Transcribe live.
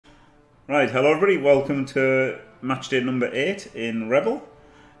Right, hello everybody, welcome to match day number 8 in ReBBL.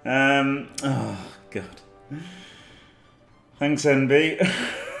 Oh, God. Thanks, NB.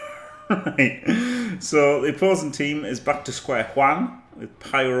 Right, so the opposing team is back to square Juan with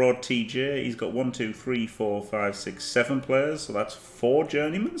Pyro TJ. He's got 1, 2, 3, 4, 5, 6, 7 players, so that's 4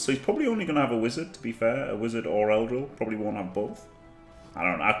 journeymen. So he's probably only going to have a wizard, to be fair, a wizard or Eldril. Probably won't have both. I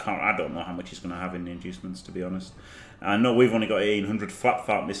don't know how much he's going to have in the inducements, to be honest. I know we've only got 1800. Flat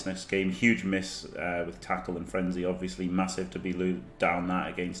fart miss next game. Huge miss with tackle and frenzy. Obviously massive to be down that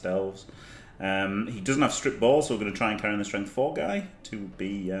against elves. He doesn't have strip ball, so we're going to try and carry in the strength 4 guy to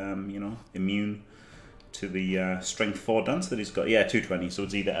be, immune to the strength 4 dance that he's got. Yeah, 220. So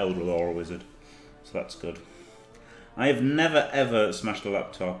it's either Eldril or a wizard. So that's good. I have never ever smashed a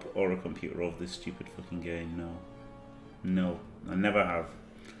laptop or a computer over this stupid fucking game. No, I never have.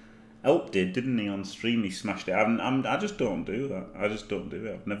 Elp did, didn't he, on stream? He smashed it. I just don't do that. I just don't do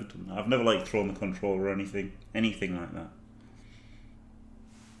it. I've never done that. I've never like thrown the controller or anything like that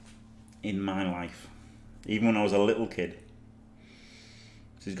in my life, even when I was a little kid.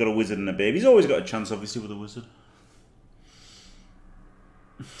 So he's got a wizard and a babe. He's always got a chance, obviously, with a wizard.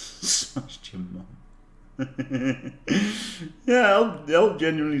 Smashed your mum. Yeah, Elp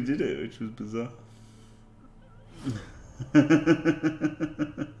genuinely did it, which was bizarre.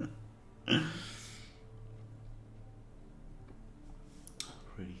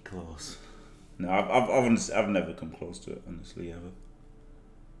 Pretty close. No, I've never come close to it, honestly, ever.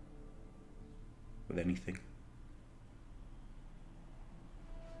 With anything.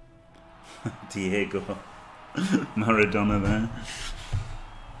 Diego Maradona there.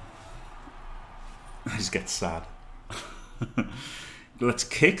 I just get sad. Let's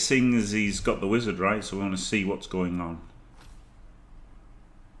kick, seeing as he's got the wizard, right? So we want to see what's going on.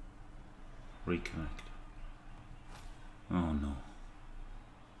 Reconnect. Oh no.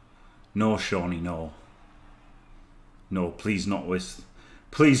 No, Shawnee, no. No, please not with...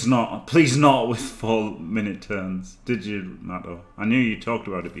 Please not with 4-minute turns. Did you, Matto? I knew you talked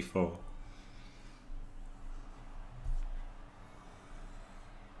about it before.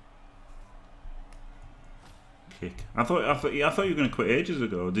 Kick. I thought you were going to quit ages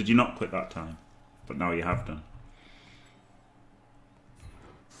ago. Did you not quit that time? But now you have done.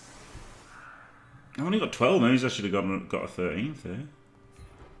 I've only got 12. Maybe I should have got a 13th there.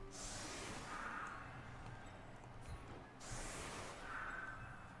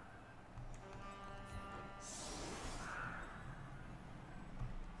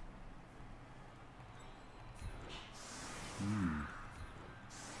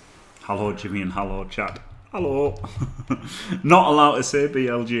 Hello, Jimmy, and hello, chat. Hello. Not allowed to say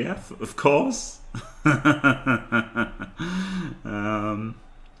BLGF, of course.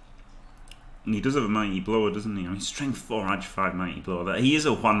 He does have a mighty blower, doesn't he? I mean, strength 4, edge 5, mighty blower. He is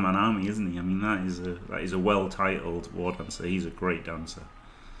a one-man army, isn't he? I mean, that is a well-titled war dancer. He's a great dancer.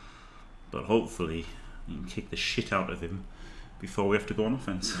 But hopefully, you can kick the shit out of him before we have to go on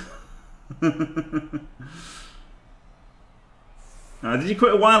offense. Did you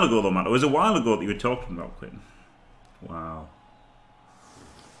quit a while ago, though, Matt? It was a while ago that you were talking about quitting. Wow.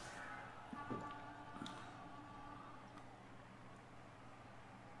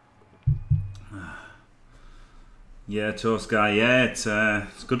 Yeah, Toast guy. Yeah, it's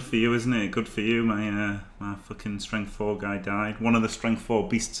good for you, isn't it? Good for you. My fucking strength 4 guy died. One of the strength 4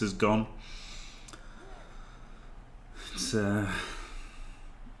 beasts has gone. It's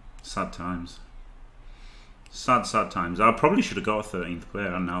sad times. Sad times. I probably should have got a 13th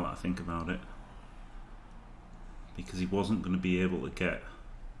player now that I think about it, because he wasn't going to be able to get.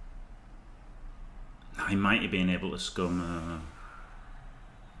 He might have been able to scum.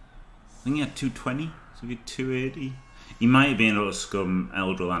 I think he had 220, so he had 280. He might have been able to scum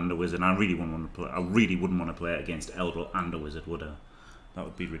Eldril and a wizard. I really wouldn't want to play. I really wouldn't want to play it against Eldril and a wizard, would I? That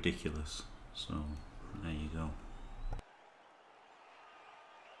would be ridiculous. So there you go.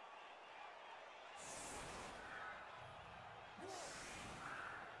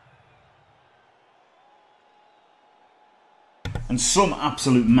 And some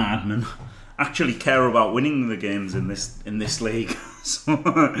absolute madmen actually care about winning the games in this league.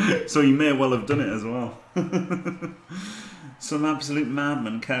 So you may well have done it as well. Some absolute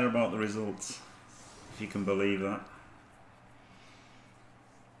madmen care about the results, if you can believe that.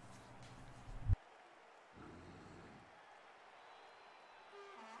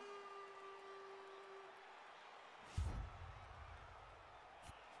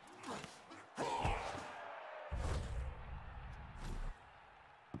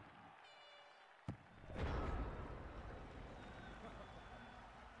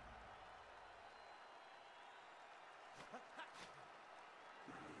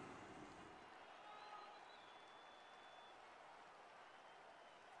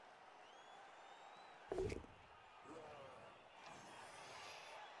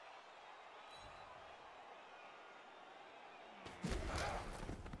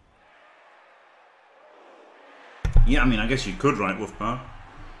 Yeah, I mean, I guess you could, right, Wolfbar?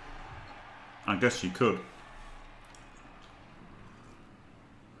 I guess you could.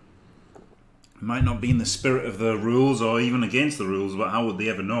 It might not be in the spirit of the rules or even against the rules, but how would they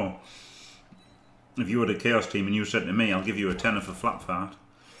ever know? If you were the Chaos team and you said to me, I'll give you a tenner for flat fart,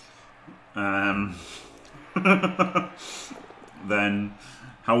 then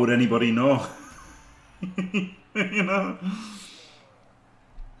how would anybody know? You know?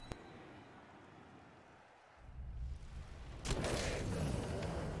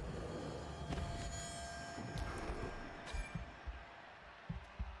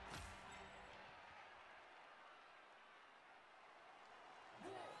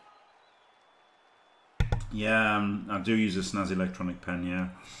 Yeah, I do use a snazzy electronic pen, yeah.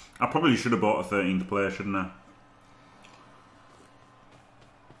 I probably should have bought a 13th player, shouldn't I?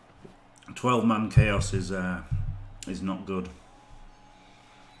 12-man Chaos is not good.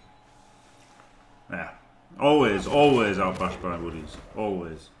 Yeah. Always outbashed by Woodies.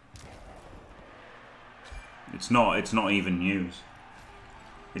 Always. It's not even news.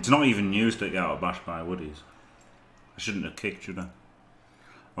 It's not even news to get outbashed by Woodies. I shouldn't have kicked, should I?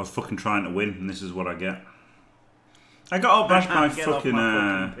 I was fucking trying to win, and this is what I get. I got outbashed by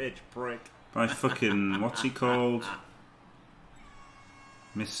fucking pitch, prick. By fucking what's he called?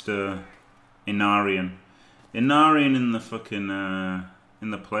 Mr. Inarian. Inarian in the fucking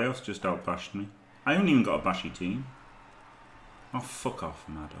in the playoffs just outbashed me. I haven't even got a bashy team. Oh, fuck off,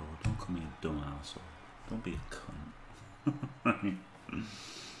 Maddo. Don't call me a dumb asshole. Don't be a cunt.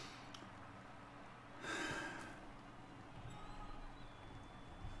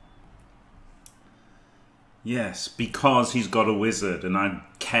 Yes, because he's got a wizard and I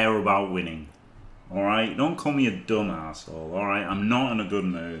care about winning. Alright? Don't call me a dumb asshole. Alright? I'm not in a good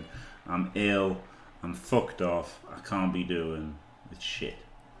mood. I'm ill. I'm fucked off. I can't be doing with shit.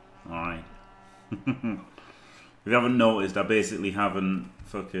 Alright? If you haven't noticed, I basically haven't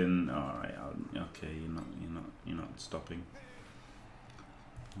fucking... Alright, okay, you're not stopping.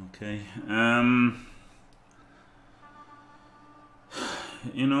 Okay.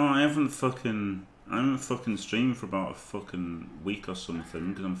 You know, I haven't fucking streamed for about a fucking week or something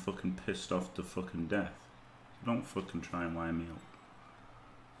because I'm fucking pissed off to fucking death. Don't fucking try and wire me up.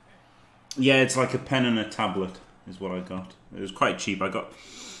 Yeah, it's like a pen and a tablet is what I got. It was quite cheap.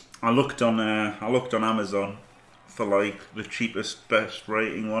 I looked on Amazon for like the cheapest, best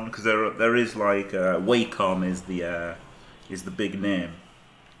rating one because there is like Wacom is the big name,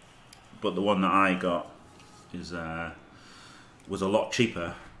 but the one that I got was a lot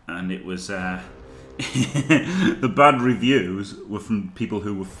cheaper, and it was the bad reviews were from people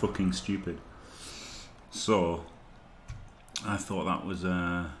who were fucking stupid. So I thought that was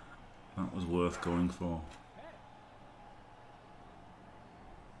worth going for.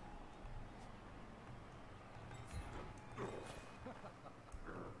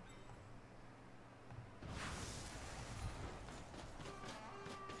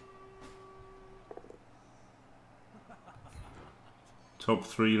 Top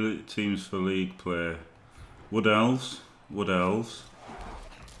 3 teams for league play: Wood Elves,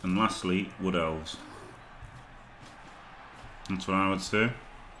 and lastly Wood Elves. That's what I would say.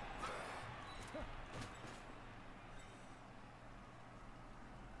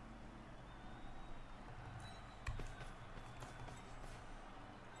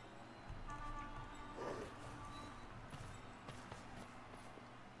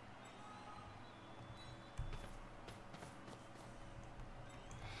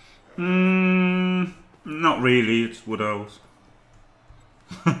 Not really, it's Wood Elves.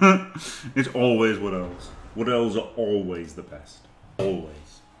 It's always Wood Elves. Wood Elves are always the best.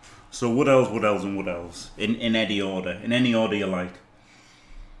 Always. So Wood Elves, and Wood Elves. In any order. In any order you like.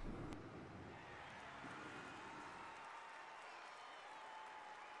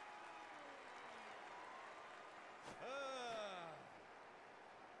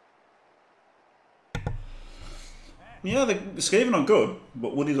 Yeah, the Skaven are good,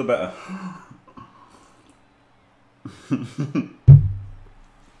 but Woodies are better.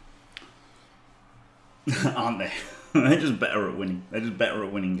 Aren't they? They're just better at winning. They're just better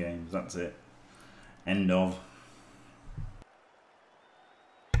at winning games. That's it. End of.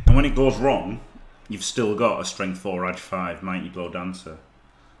 And when it goes wrong, you've still got a Strength 4, Raj 5, Mighty Blow Dancer,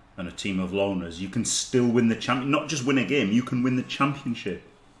 and a team of loners. You can still win the champion. Not just win a game. You can win the championship.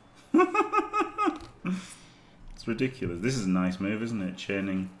 It's ridiculous. This is a nice move, isn't it?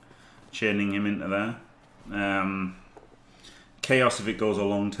 Chaining him into there. Chaos if it goes a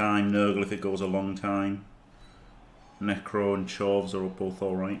long time. Nurgle if it goes a long time. Necro and Chorves are both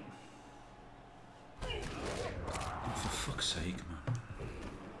alright. Oh, for fuck's sake, man.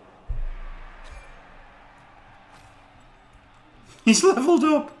 He's leveled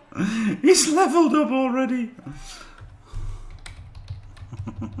up. He's leveled up already.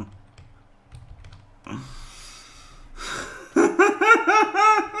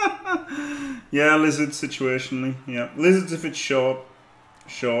 Yeah, lizards situationally. Yeah, lizards if it's shorter.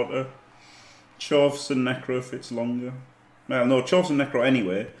 Chorfs and Necro if it's longer. Well, no, Chorfs and Necro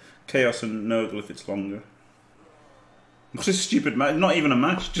anyway. Chaos and Nurgle if it's longer. It's a stupid match. Not even a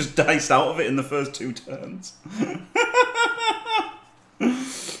match. Just diced out of it in the first 2 turns.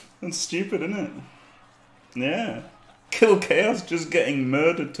 That's stupid, isn't it? Yeah. Kill Chaos just getting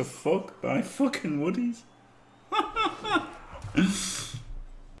murdered to fuck by fucking Woodies.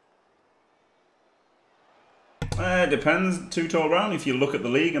 It depends. 2 tall round. If you look at the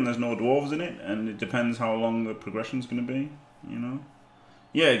league and there's no dwarves in it, and it depends how long the progression's going to be. You know.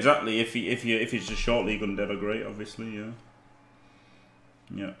 Yeah, exactly. If it's a short league, undead are great. Obviously, yeah.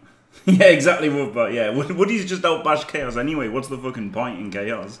 Yeah. Yeah, exactly. But yeah, Woodies just outbash Chaos anyway. What's the fucking point in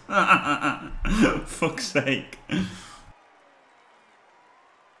Chaos? Fuck's sake.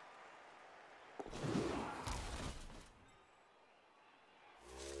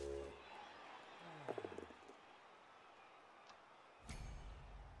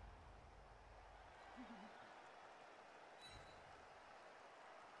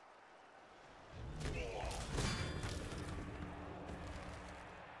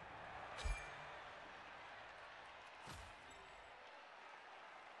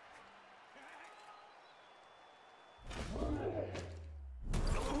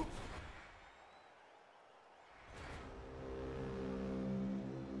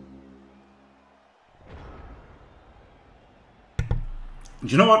 Do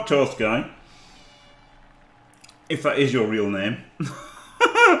you know what, Toast Guy? If that is your real name.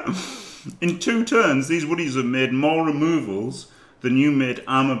 In 2 turns, these Woodies have made more removals than you made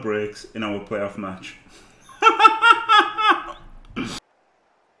armor breaks in our playoff match.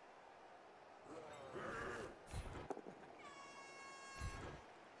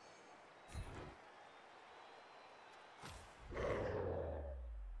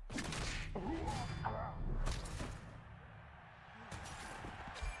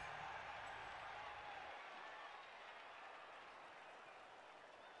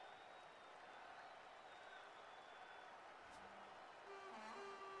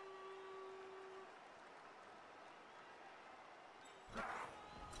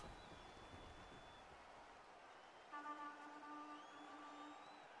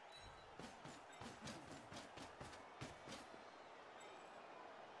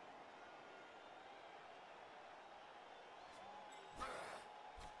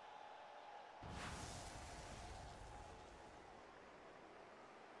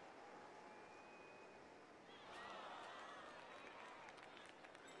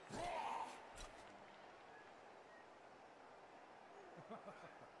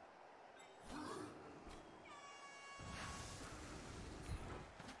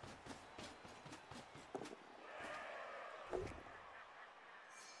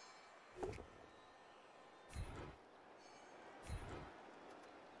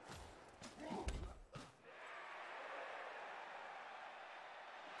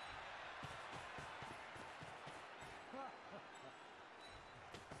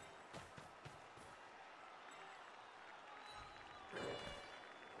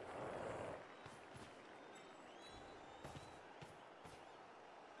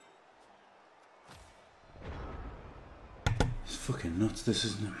 It's fucking nuts, this,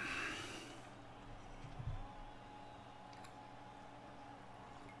 isn't it?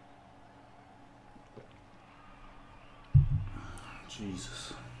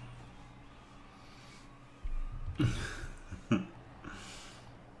 Jesus.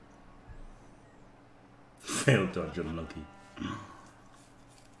 Failed dodge, unlucky.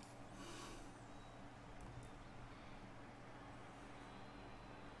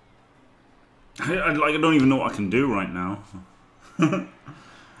 I don't even know what I can do right now.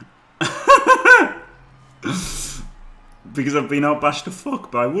 Because I've been outbashed to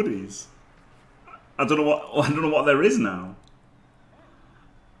fuck by Woodies. I don't know what there is now.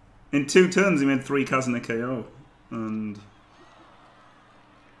 In 2 turns he made 3 Kaz and a KO. And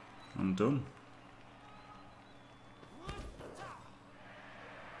I'm done.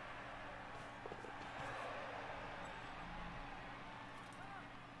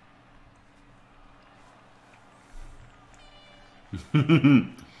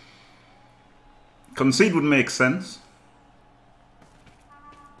 Concede would make sense.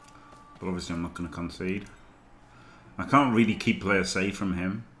 But obviously I'm not going to concede. I can't really keep players safe from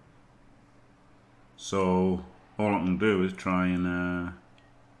him. So all I can do is try and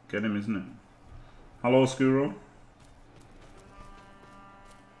get him, isn't it? Hello, Skuro.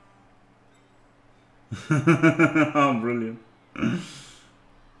 Oh, brilliant.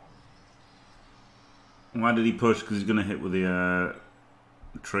 Why did he push? Because he's going to hit with the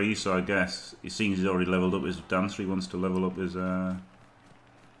tree, so I guess he seems he's already leveled up his dancer. He wants to level up his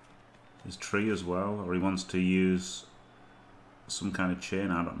tree as well, or he wants to use some kind of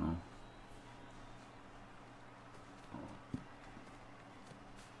chain, I don't know.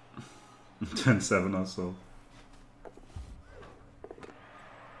 $10-7 or so.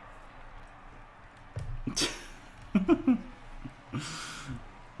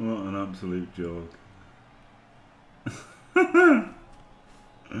 What an absolute joke.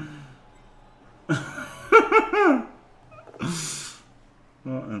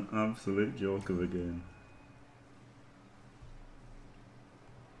 What an absolute joke of a game.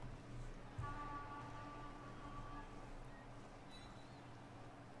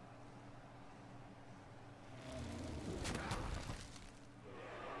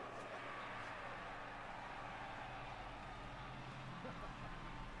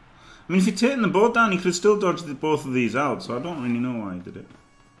 I mean, if he'd taken the board down, he could have still dodged both of these out, so I don't really know why he did it.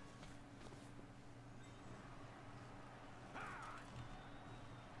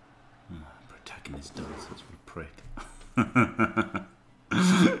 Protecting his dancers, what a prick.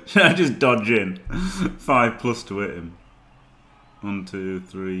 Should I just dodge in? 5+ to hit him. 1, 2,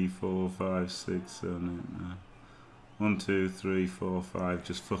 3, 4, 5, 6, 7, 8, 9. 1, 2, 3, 4, 5.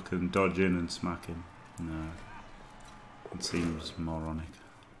 Just fucking dodge in and smack him. No. It seems moronic.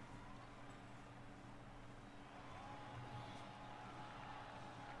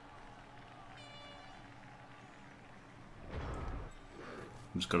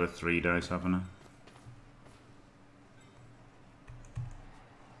 I've just got a 3 dice, haven't I?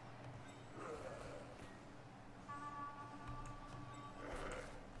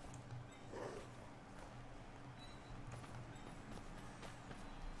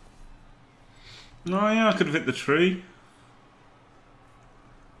 Oh yeah, I could have hit the tree.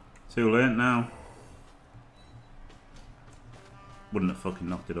 Too late now. Wouldn't have fucking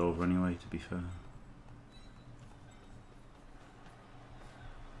knocked it over anyway, to be fair.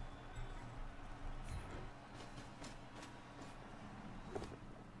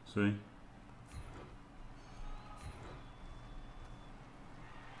 See?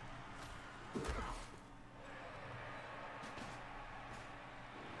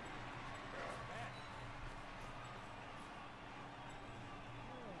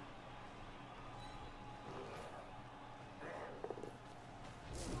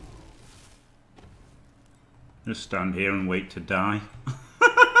 Just stand here and wait to die.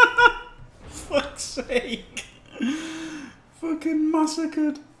 Fuck's sake. Fucking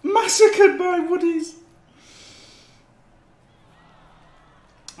massacred. Massacred by Woodies.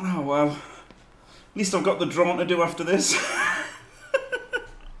 Oh well. At least I've got the drawn to do after this.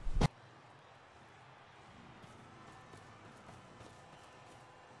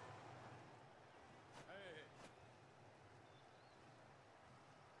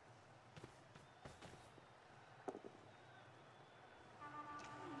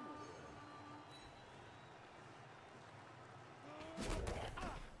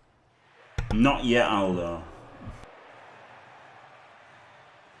 Not yet, Aldo.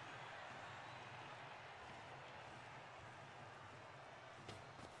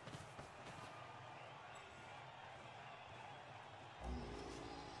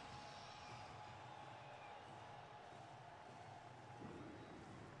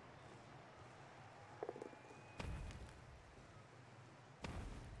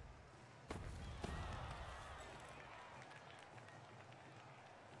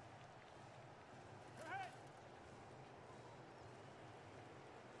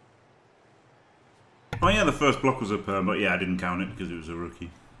 Oh yeah, the first block was a perm, but yeah, I didn't count it because it was a rookie.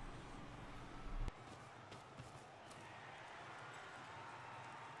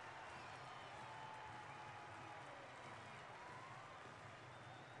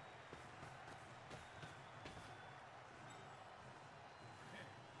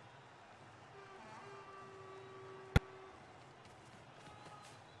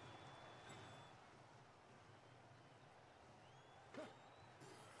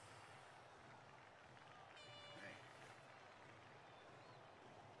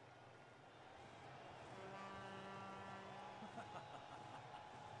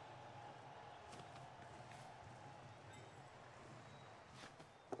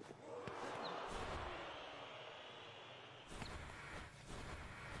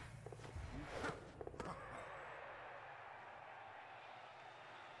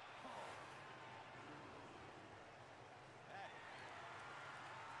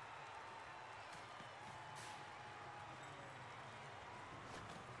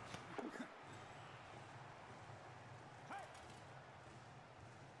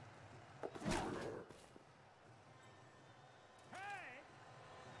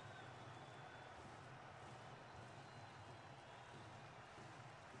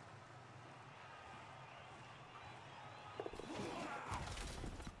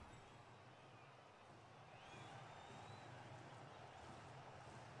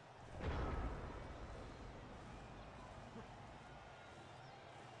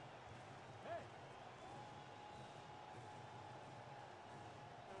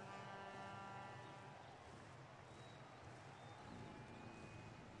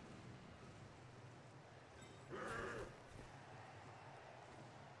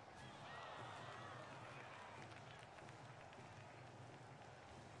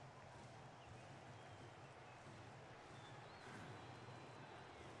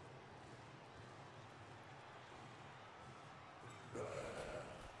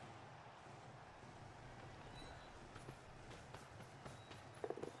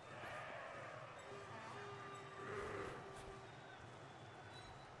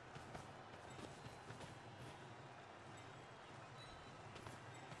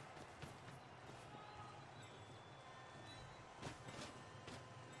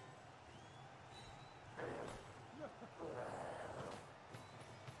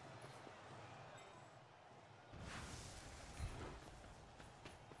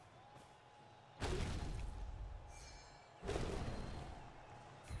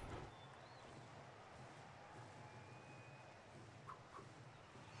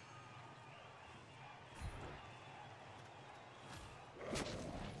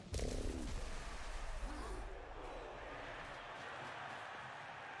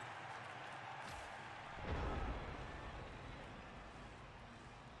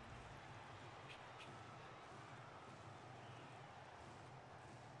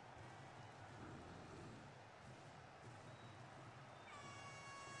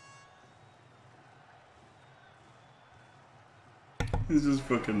 It's just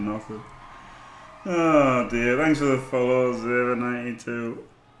fucking nothing. Oh dear, thanks for the follow, 092.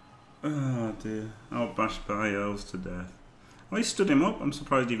 Oh dear, I'll bash by Earls to death. Oh, he stood him up. I'm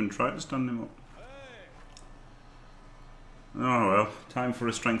surprised he even tried to stand him up. Oh well, time for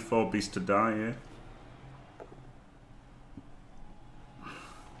a strength 4 beast to die, yeah?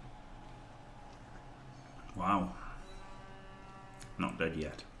 Wow. Not dead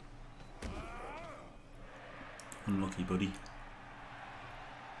yet. Unlucky, buddy.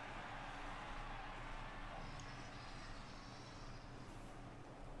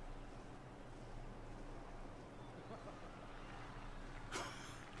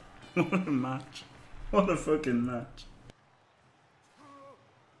 What a match. What a fucking match.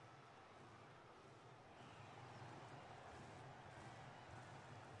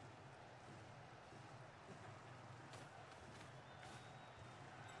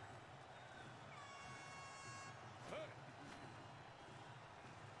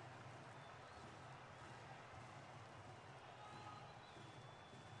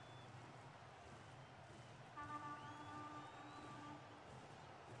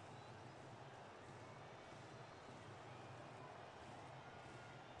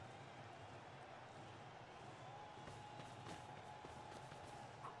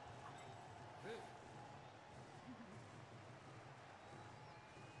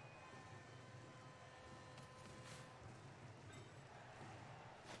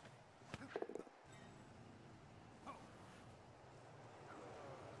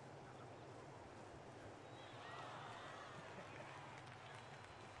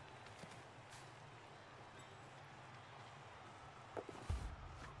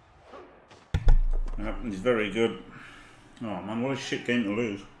 Yep, he's very good. Oh man, what a shit game to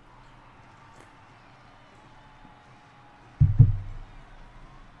lose. Do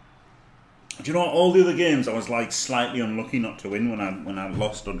you know what, all the other games I was like slightly unlucky not to win when I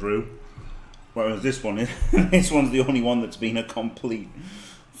lost or drew. Whereas this one, this one's the only one that's been a complete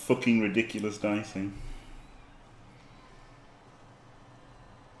fucking ridiculous dicing.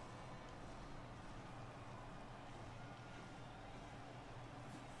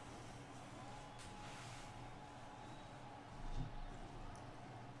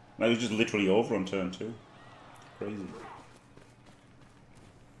 It was just literally over on turn 2. Crazy.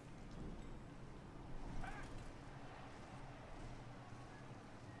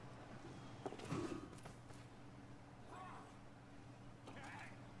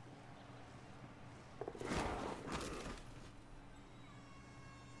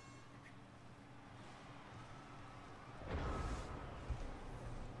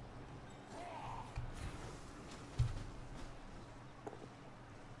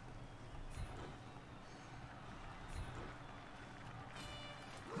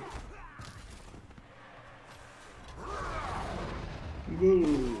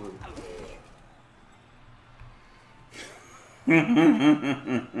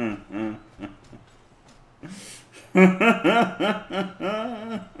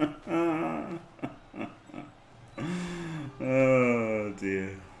 Oh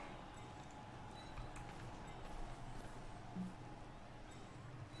dear.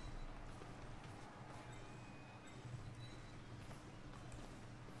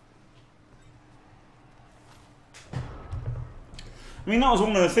 I mean, that was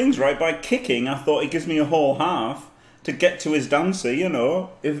one of the things, right? By kicking, I thought it gives me a whole half to get to his dancer, you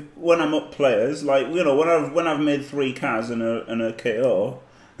know. If when I'm up players, like, you know, when I've made 3 Ks and a KO,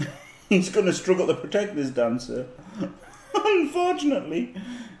 he's gonna struggle to protect this dancer. Unfortunately,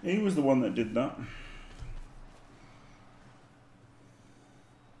 he was the one that did that.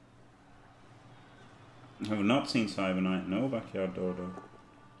 I have not seen Cyber Knight. No, Backyard Dodo.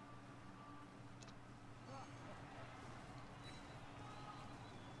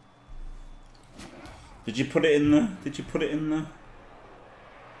 Did you put it in the? Did you put it in the?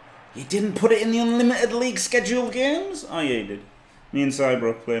 You didn't put it in the Unlimited League scheduled games? Oh yeah, you did. Me and Cyber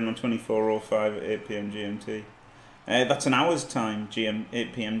are playing on 24:05 at 8 PM GMT. That's an hour's time.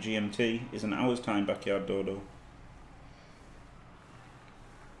 8 PM GMT is an hour's time. Backyard Dodo.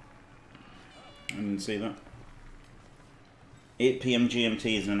 I didn't see that. 8 PM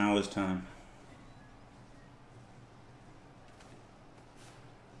GMT is an hour's time.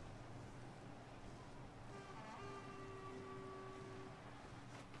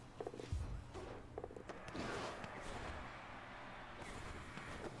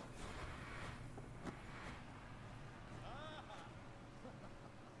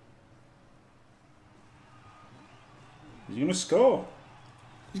 He's going to score.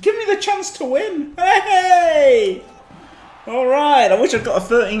 He's giving me the chance to win. Hey! Alright, I wish I'd got a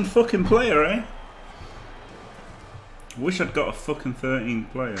 13 fucking player, eh? wish I'd got a fucking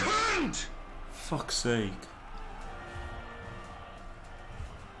 13th player. Fuck's sake.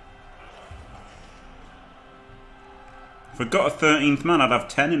 If I got a 13th man, I'd have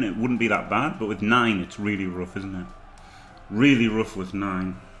 10 and it wouldn't be that bad, but with 9 it's really rough, isn't it? Really rough with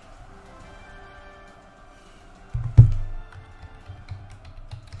 9.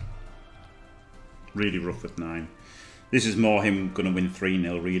 Really rough with 9. This is more him going to win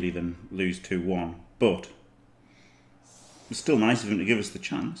 3-0 really than lose 2-1, but it's still nice of him to give us the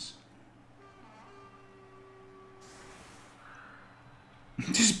chance.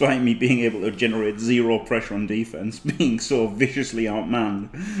 Despite me being able to generate 0 pressure on defense, being so viciously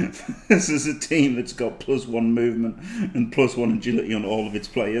outmanned, this is a team that's got +1 movement and +1 agility on all of its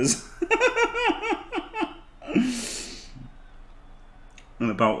players.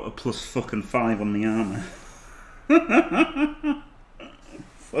 And about a +5 on the armour.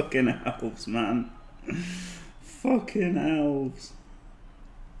 Fucking elves, man. Fucking elves.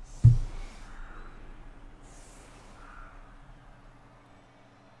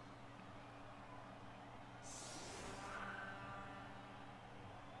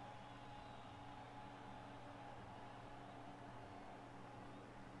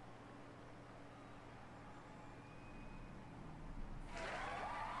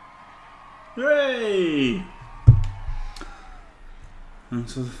 Hooray!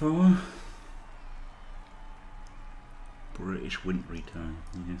 Thanks for the follow. British wintry time.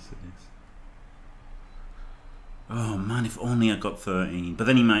 Yes, it is. Oh man, if only I got 13. But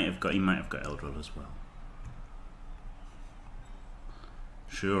then he might have got Eldril as well.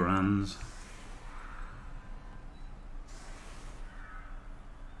 Sure hands.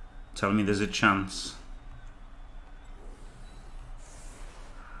 Tell me there's a chance.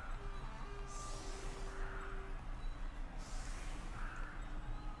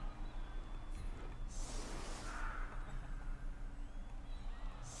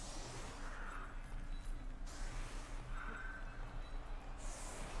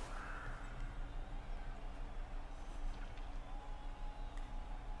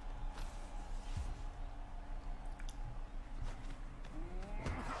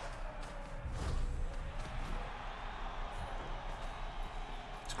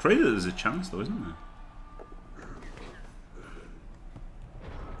 Crazy that there's a chance though, isn't there?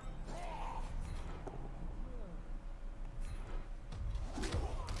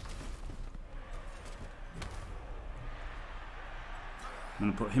 I'm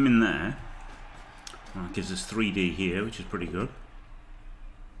going to put him in there. That gives us 3D here, which is pretty good.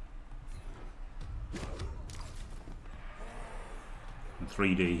 And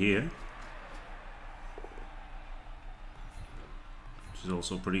 3D here. Which is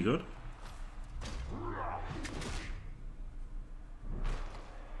also pretty good.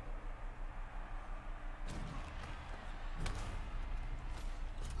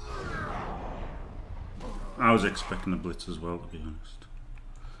 I was expecting a blitz as well, to be honest.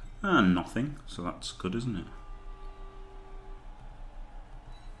 And nothing, so that's good, isn't it?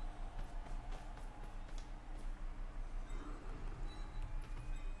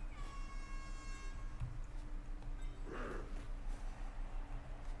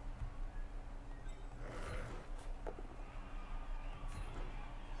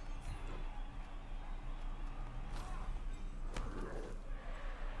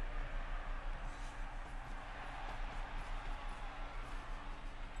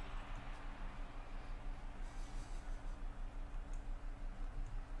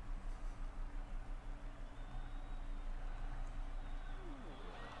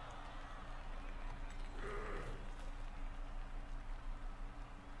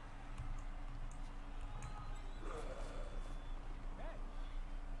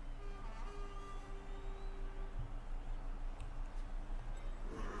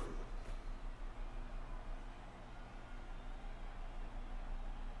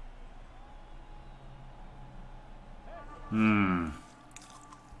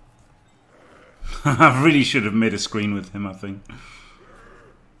 I really should have made a screen with him, I think.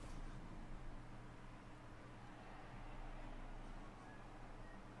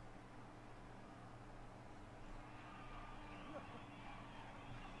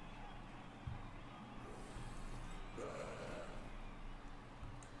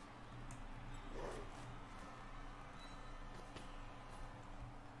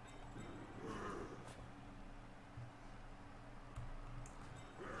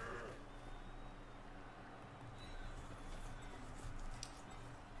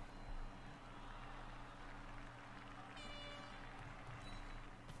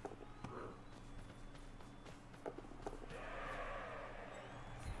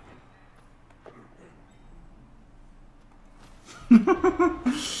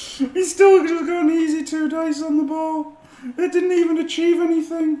 He still just got an easy 2 dice on the ball. It didn't even achieve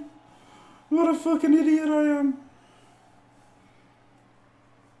anything. What a fucking idiot I am.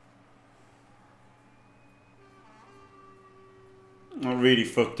 I really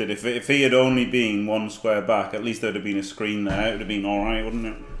fucked it. If he had only been 1 square back, at least there'd have been a screen there. It would have been alright, wouldn't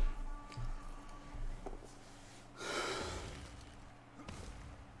it?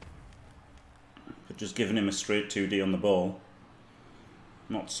 But just giving him a straight 2D on the ball,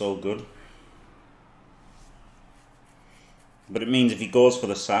 not so good. But it means if he goes for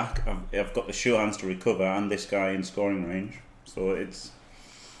the sack, I've got the sure hands to recover and this guy in scoring range. So it's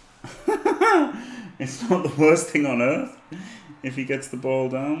it's not the worst thing on earth if he gets the ball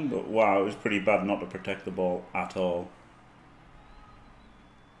down. But wow, it was pretty bad not to protect the ball at all.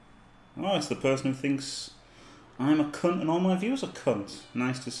 Oh, it's the person who thinks I'm a cunt and all my viewers are cunts.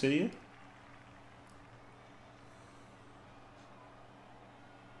 Nice to see you.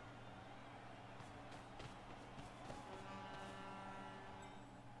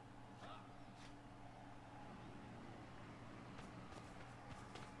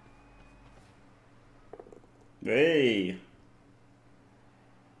 Hey!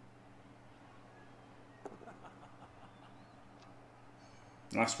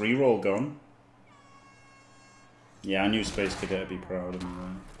 Last reroll gone. Yeah, I knew Space Cadet would be proud of me there.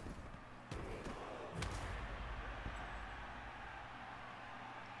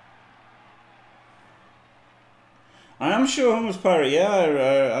 I am sure Homer's Pirate, yeah,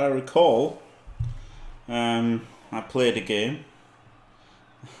 I recall. I played a game.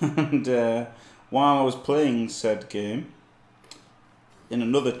 And while I was playing said game, in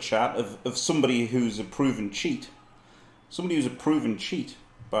another chat of somebody who's a proven cheat. Somebody who's a proven cheat,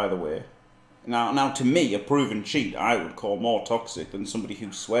 by the way. Now to me, a proven cheat I would call more toxic than somebody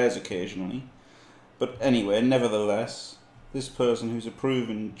who swears occasionally. But anyway, nevertheless, this person who's a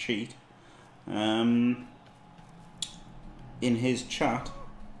proven cheat, in his chat,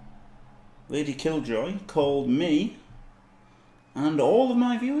 Lady Killjoy called me and all of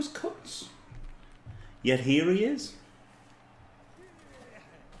my viewers cunts. Yet here he is.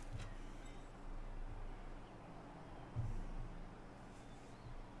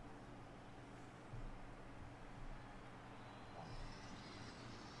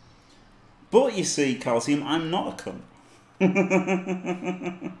 But you see, Calcium, I'm not a cunt.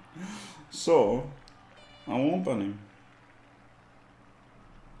 So, I won't ban him.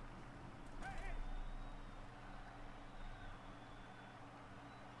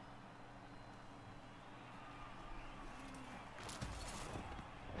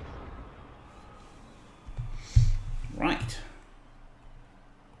 Right.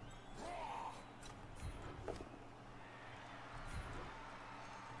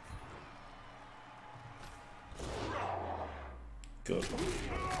 Good.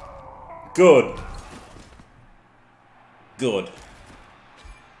 Good. Good.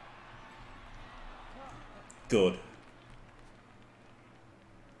 Good.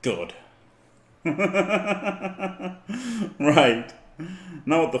 Good. Right.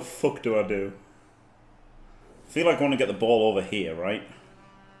 Now what the fuck do I do? I feel like I want to get the ball over here, right?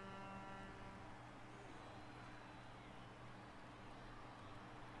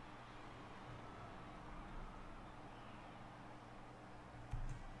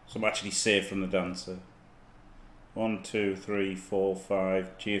 So I'm actually safe from the dancer. 1, 2, 3, 4,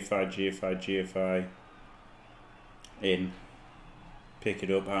 5. GFI, GFI, GFI. In. Pick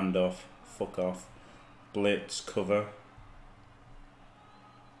it up, hand off. Fuck off. Blitz, cover.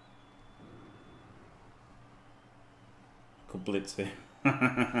 Could blitz it.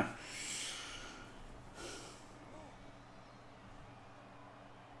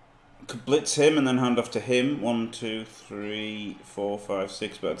 Could blitz him and then hand off to him. 1, 2, 3, 4, 5,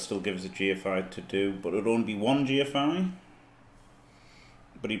 6. But it'd still give us a GFI to do. But it would only be 1 GFI.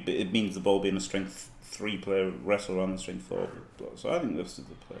 But it means the ball being a strength 3 player wrestle around the strength 4 blow. So I think this is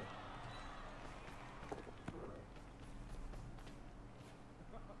the play.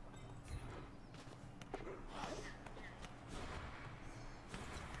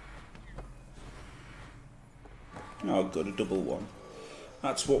 Oh, good, a double 1.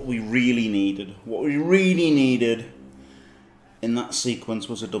 That's what we really needed. What we really needed in that sequence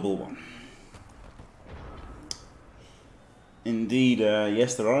was a double 1. Indeed,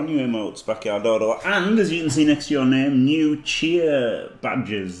 yes, there are new emotes, Backyard Dodo, and as you can see next to your name, new cheer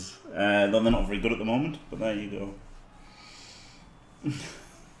badges. Though they're not very good at the moment, but there you go.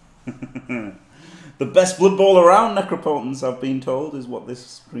 The best Blood Bowl around, Necropotence, I've been told, is what this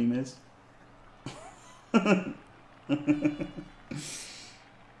stream is.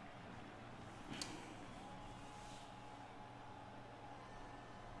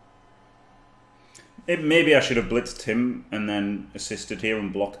 Maybe I should have blitzed him and then assisted here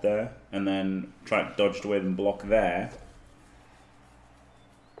and blocked there, and then tried to dodge away and block there.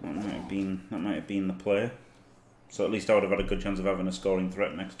 That might have been the play. So at least I would have had a good chance of having a scoring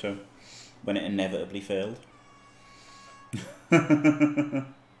threat next turn, when it inevitably failed.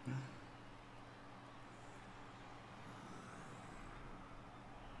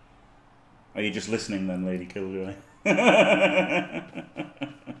 Are you just listening then, Lady Killjoy?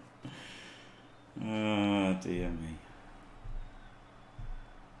 Oh, dear me.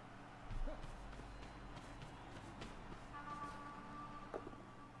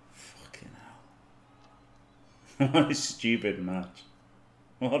 Fucking hell. What a stupid match.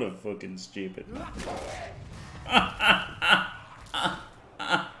 What a fucking stupid match.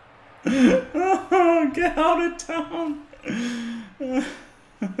 Oh, get out of town.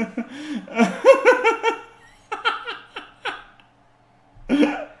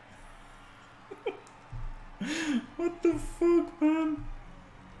 What the fuck, man?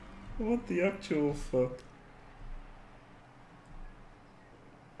 What the actual fuck?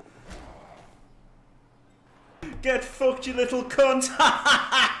 Get fucked, you little cunt!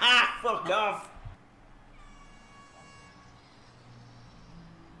 Fuck off!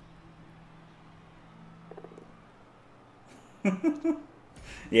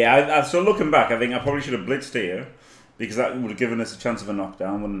 Yeah, so looking back, I think I probably should have blitzed here, because that would have given us a chance of a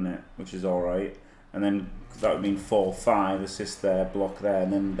knockdown, wouldn't it? Which is alright. And then that would mean 4-5, assist there, block there,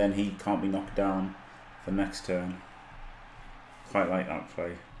 and then he can't be knocked down for next turn. Quite like that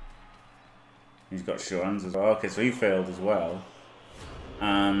play. He's got Juan's as well. Okay, so he failed as well.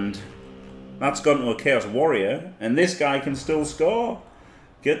 And that's gone to a Chaos Warrior, and this guy can still score.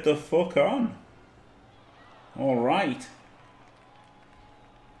 Get the fuck on. Alright.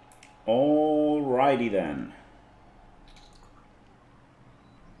 Alrighty then.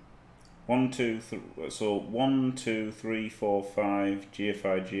 1, 2, 3. So 1, 2, 3, 4, 5.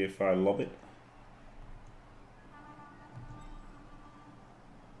 GFI, GFI, lob it.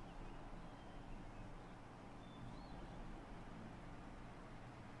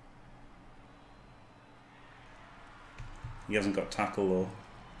 He hasn't got tackle though.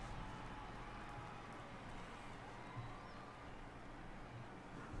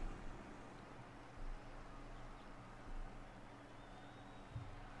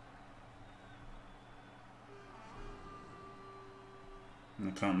 I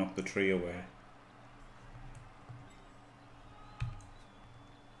can't knock the tree away.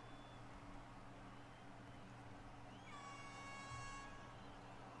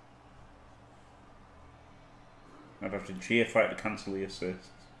 I'd have to GFI to cancel the assists.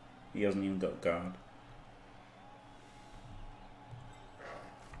 He hasn't even got guard.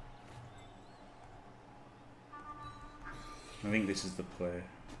 I think this is the play.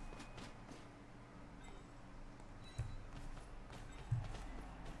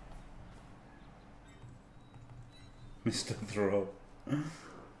 Mr. Throw.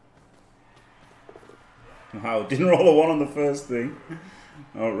 Wow, didn't roll a 1 on the first thing.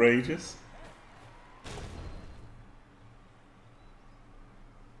 Outrageous.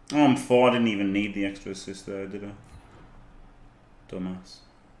 Oh, I'm 4. I didn't even need the extra assist there, did I? Dumbass.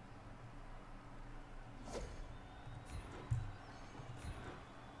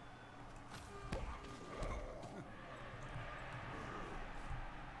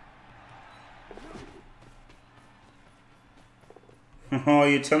 Oh,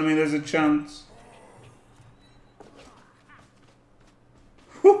 you're telling me there's a chance?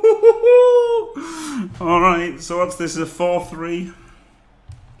 Alright, so what's this? A 4-3?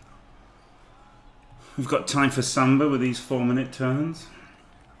 We've got time for Samba with these 4-minute turns.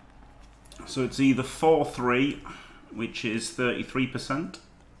 So it's either 4-3, which is 33%,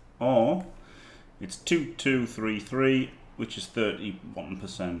 or it's 2-2-3-3, which is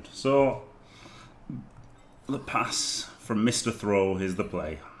 31%. So the pass from Mr. Throw is the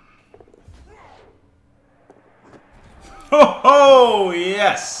play. Oh,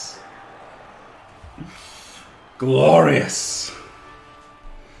 yes! Glorious!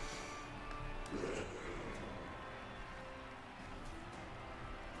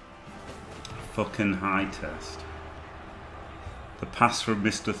 Fucking high test. The pass from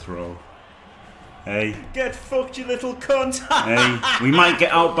Mr. Throw. Hey. Get fucked, you little cunt! Hey, we might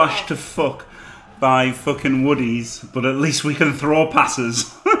get outbashed to fuck by fucking Woodies, but at least we can throw passes.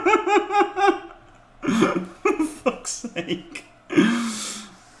 For fuck's sake.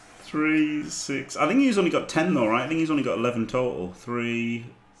 3, 6. I think he's only got 10 though, right? I think he's only got 11 total. 3,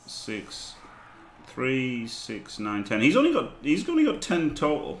 6, 9, 10. He's only got 10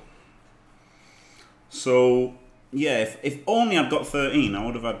 total. So yeah, if only I'd got 13, I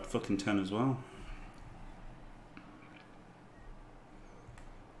would have had fucking 10 as well.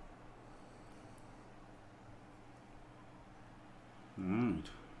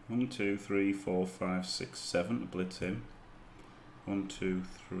 1, 2, 3, 4, 5, 6, 7 to blitz him. 1, 2,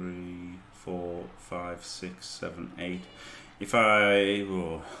 3, 4, 5, 6, 7, 8. If I...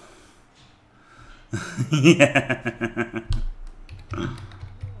 Oh. Yeah.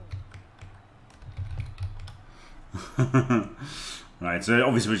 Right, so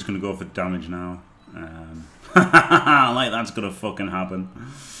obviously we're just going to go for damage now. Like that's going to fucking happen.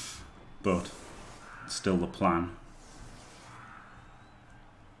 But it's still the plan.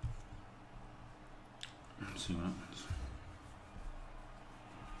 Let's see what happens.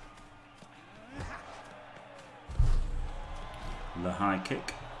 The high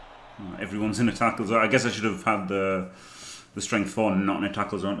kick. Everyone's in a tackle zone. I guess I should have had the strength 4 not in a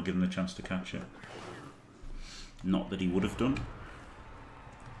tackle zone to give him a chance to catch it. Not that he would have done.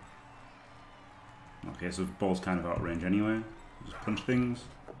 Okay, so the ball's kind of out of range anyway. Just punch things.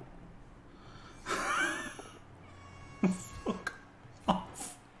 Fuck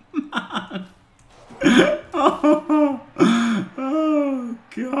off, man. Oh,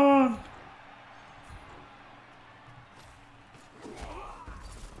 God.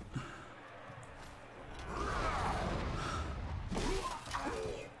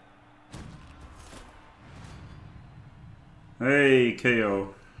 Hey,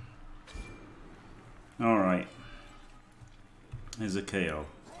 KO. Alright. Here's a KO.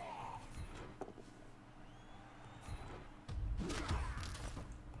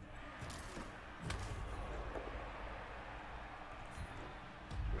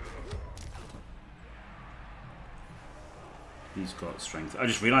 He's got strength. I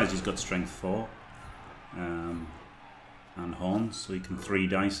just realised he's got strength 4. And horns, so he can 3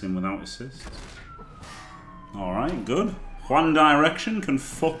 dice him without assists. Alright, good. One Direction can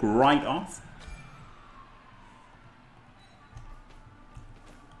fuck right off.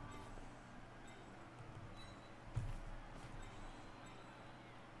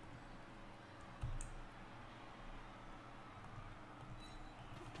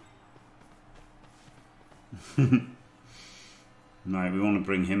 Right, we want to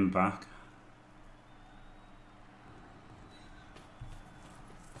bring him back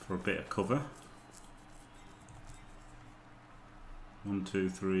for a bit of cover. 1, 2,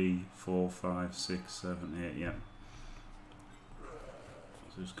 3, 4, 5, 6, 7, 8, yeah.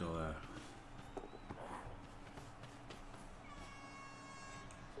 Let's just go there.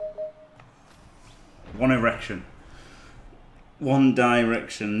 One erection. One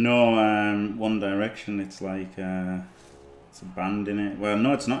Direction. No, One Direction, it's like, it's a band in it. Well,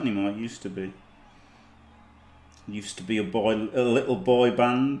 no, it's not anymore. It used to be. It used to be a little boy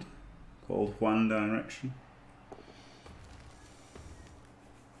band called One Direction.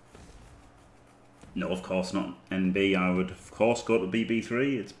 No, of course not. NB, I would of course go to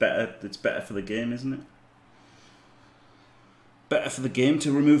BB3. It's better for the game, isn't it? Better for the game to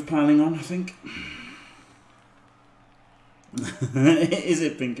remove piling on, I think. Is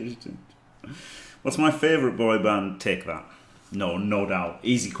it pinkish tint? What's my favourite boy band? Take that. No, no doubt.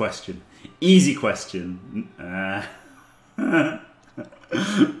 Easy question. Easy question.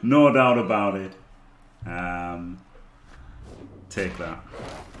 No doubt about it. Take that.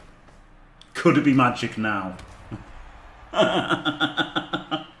 Could it be magic now?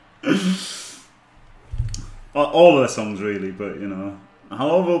 All of their songs, really, but you know.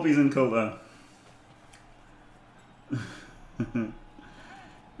 Hello, Vulpies and Coulter.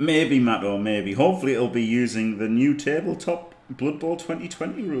 Maybe, Matto, maybe. Hopefully, it'll be using the new tabletop Blood Bowl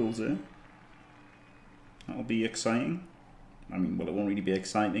 2020 rules, eh? That'll be exciting. I mean, well, it won't really be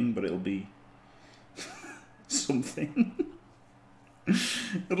exciting, but it'll be something.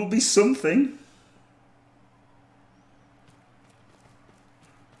 It'll be something.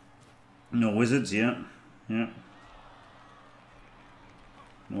 No wizards, yeah. Yeah.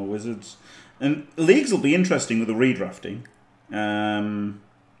 No wizards. And leagues will be interesting with the redrafting.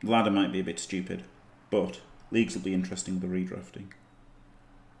 Ladder might be a bit stupid, but leagues will be interesting with the redrafting.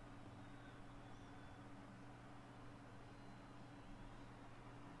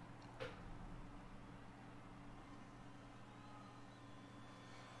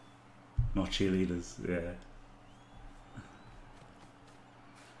 Not cheerleaders, yeah.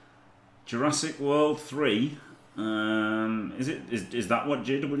 Jurassic World 3. Is that what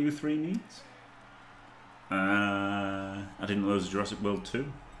JW3 needs? I didn't know there was Jurassic World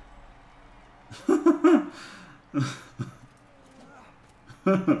 2.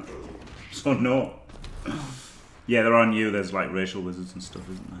 So no. Yeah, there are new. There's like racial wizards and stuff,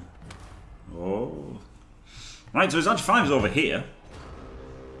 isn't there? Oh. Right, so his Edge 5 is over here.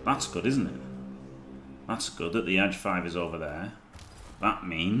 That's good, isn't it? That's good that the Edge 5 is over there. That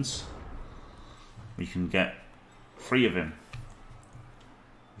means we can get 3 of him.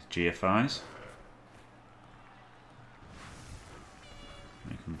 With GFIs.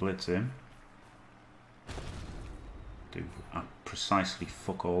 You can blitz him. Do precisely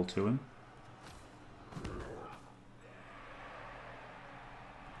fuck all to him.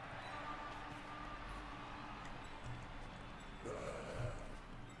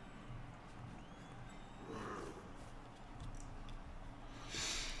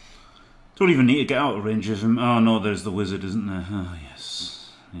 Don't even need to get out of range of him. Oh no, there's the wizard, isn't there? Oh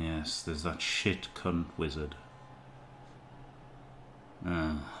yes. Yes, there's that shit cunt wizard.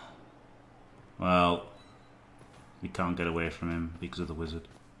 Well, we can't get away from him because of the wizard.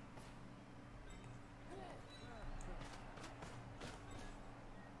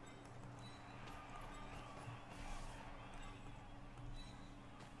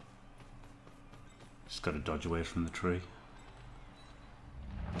 Just got to dodge away from the tree.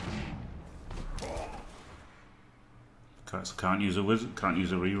 So can't use a wizard, can't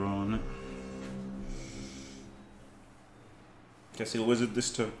use a reroll on it. Guess he'll wizard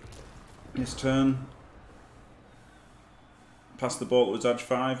this turn. Pass the ball to his edge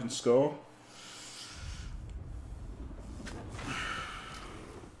 5 and score.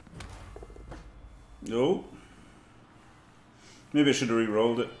 No. Maybe I should have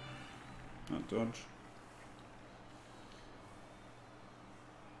re-rolled it. Not dodge.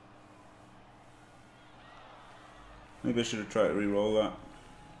 Maybe I should have tried to re-roll that.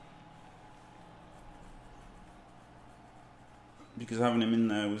 Because having him in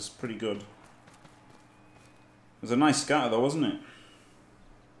there was pretty good. It was a nice scatter though, wasn't it?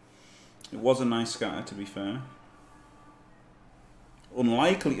 It was a nice scatter, to be fair.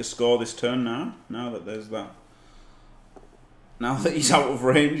 Unlikely to score this turn now that there's that. Now that he's out of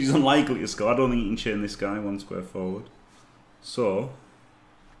range, he's unlikely to score. I don't think he can chain this guy 1 square forward. So,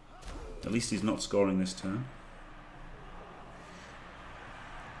 at least he's not scoring this turn.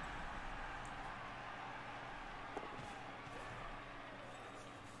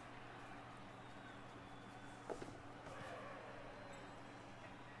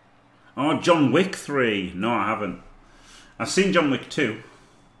 Oh, John Wick 3. No, I haven't. I've seen John Wick 2.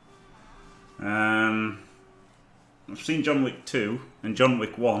 I've seen John Wick 2 and John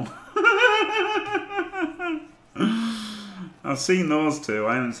Wick 1. I've seen those two.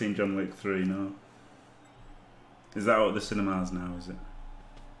 I haven't seen John Wick 3, no. Is that out at the cinemas now, is it?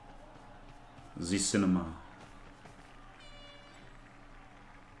 The cinema.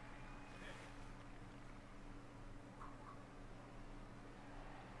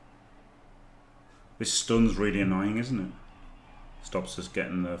 This stun's really annoying, isn't it? Stops us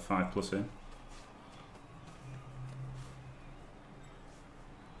getting the 5+ in.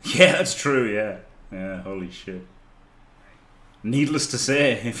 Yeah, that's true, yeah. Yeah, holy shit. Needless to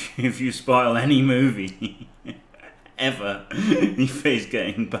say, if you spoil any movie ever, you face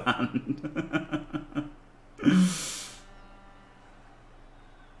getting banned.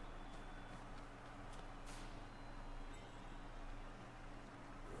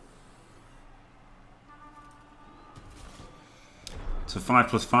 So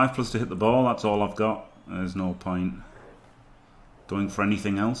 5+5+ to hit the ball, that's all I've got. There's no point going for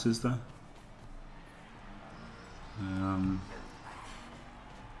anything else, is there?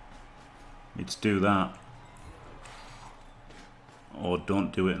 It's do that. Or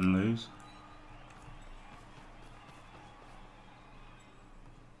don't do it and lose.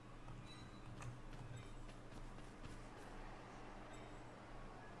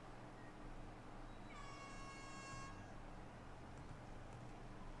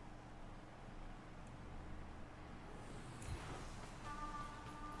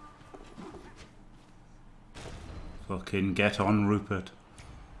 Fucking get on, Rupert.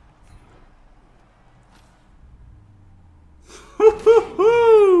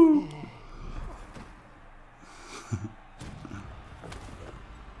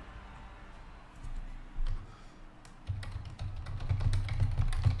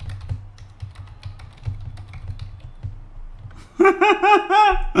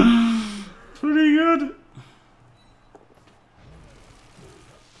 Pretty good.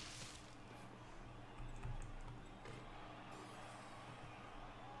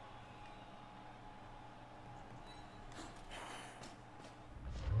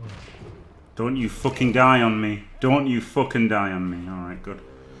 Don't you fucking die on me. Don't you fucking die on me. Alright, good.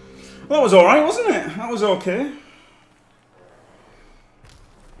 Well, that was alright, wasn't it? That was okay.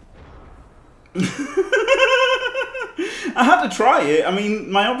 I had to try it. I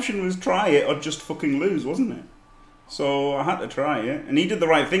mean, my option was try it or just fucking lose, wasn't it? So I had to try it. And he did the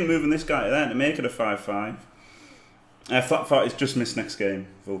right thing moving this guy there to make it a 5-5. Flat fight is just miss next game,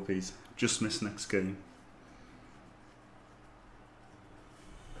 Vulpies. Just miss next game.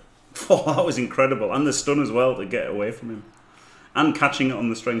 Oh, that was incredible. And the stun as well to get away from him. And catching it on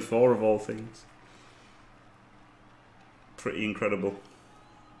the strength 4 of all things. Pretty incredible.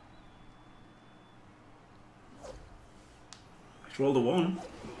 He's rolled a 1.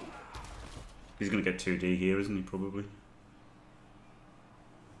 He's going to get 2D here, isn't he, probably?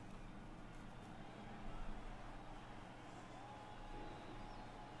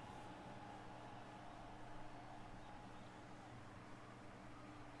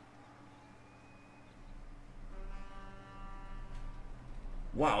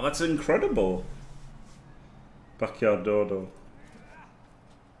 Wow, that's incredible. Backyard Dodo.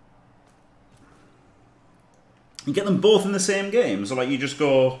 You get them both in the same game, so like you just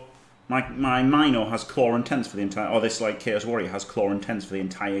go, my Mino has Claw and Tense for the entire, or this like Chaos Warrior has Claw and Tense for the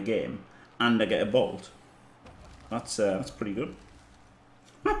entire game, and I get a Bolt. That's pretty good.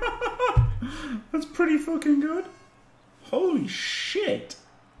 That's pretty fucking good. Holy shit.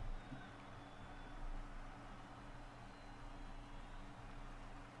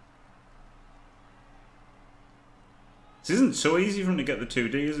 This isn't so easy for him to get the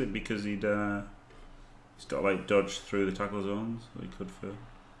 2D, is it? Because he's got to like dodge through the tackle zones, so he could fail.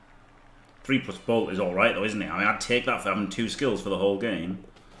 3+ Bolt is alright though, isn't it? I mean, I'd take that for having 2 skills for the whole game.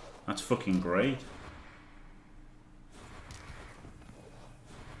 That's fucking great.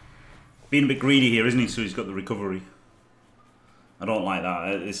 Being a bit greedy here, isn't he? So he's got the recovery. I don't like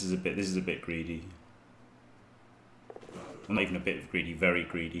that. This is a bit greedy. Well, not even a bit greedy, very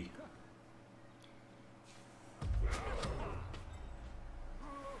greedy.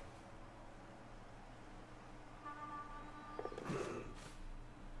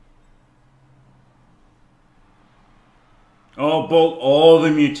 Oh, Bolt, all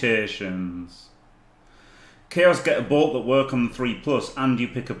the mutations. Chaos get a Bolt that work on the 3+, and you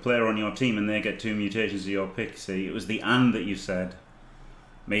pick a player on your team and they get 2 mutations of your pick. See, it was the and that you said.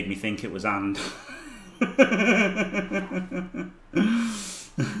 Made me think it was and.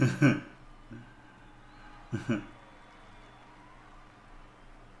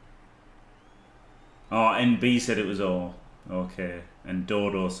 Oh, NB said it was all. Okay. And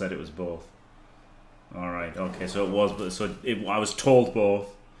Dodo said it was both. Alright, okay, so it was, but so I was told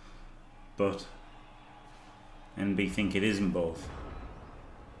both, but NB think it isn't both.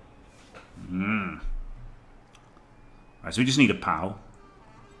 Alright, so we just need a POW.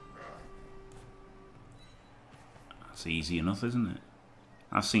 That's easy enough, isn't it?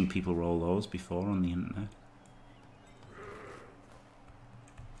 I've seen people roll those before on the internet.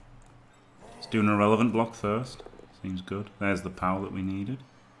 Let's do an irrelevant block first. Seems good. There's the POW that we needed.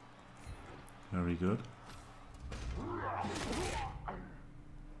 Very good.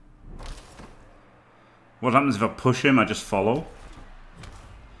 What happens if I push him? I just follow.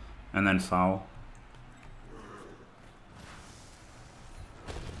 And then foul.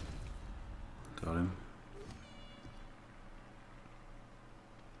 Got him.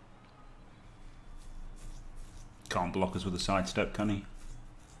 Can't block us with a sidestep, can he?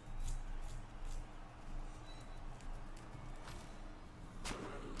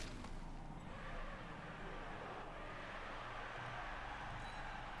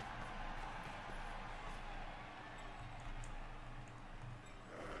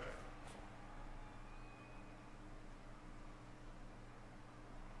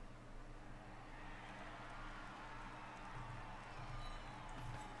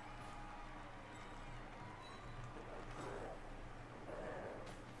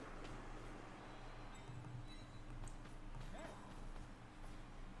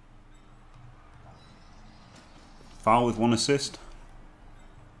 Foul with 1 assist.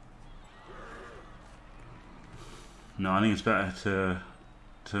 No, I think it's better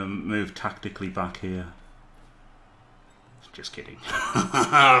to move tactically back here. Just kidding.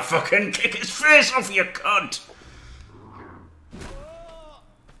 Fucking kick his face off, you cunt!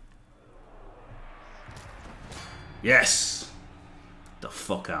 Yes! The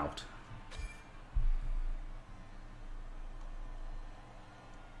fuck out.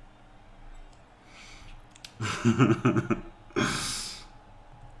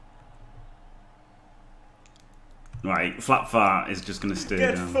 Right, Flat Fart is just going to stay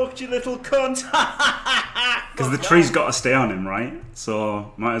down. Get fucked, you little cunt! Because the tree's got to stay on him, right?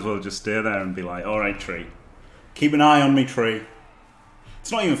 So, might as well just stay there and be like, alright, tree. Keep an eye on me, tree.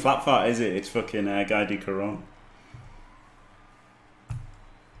 It's not even Flat Fart, is it? It's fucking Guy de Caron.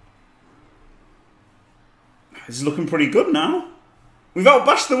 This is looking pretty good now. We've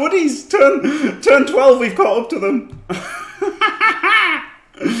outbashed the Woodies. Turn 12, we've caught up to them.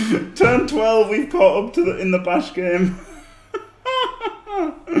 Turn 12, we've caught up to the in the bash game.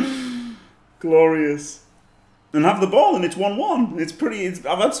 Glorious. and have the ball, and it's 1-1. It's pretty.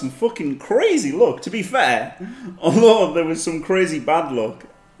 I've had some fucking crazy luck, to be fair. Although there was some crazy bad luck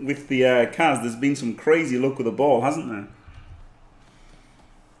with the Kaz, there's been some crazy luck with the ball, hasn't there?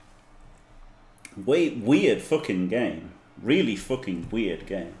 Weird fucking game. Really fucking weird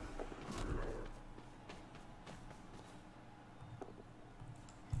game.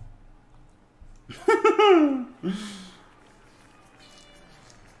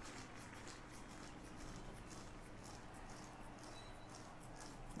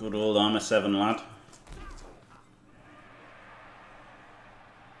 Good old Armour 7 lad.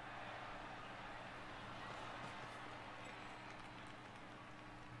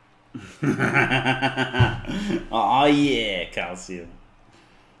 Oh yeah, Calcium.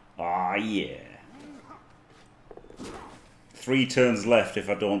 Oh yeah. 3 turns left if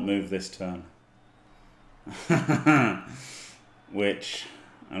I don't move this turn. Which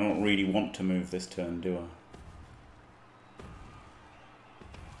I don't really want to move this turn, do I?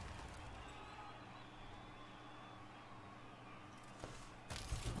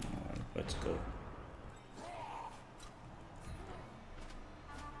 Alright, let's go.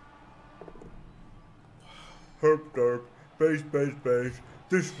 Herp derp, base, base, base.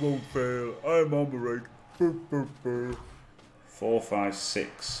 This won't fail. I'm on the right. Burr, burr, burr. 4, 5,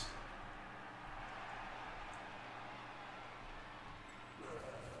 6.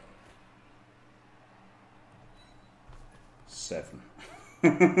 7.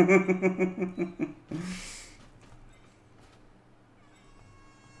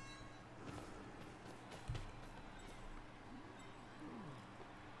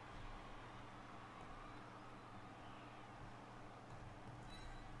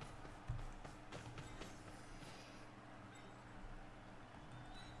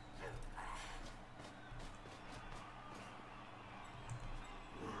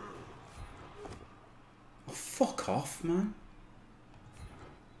 Oh, fuck off, man.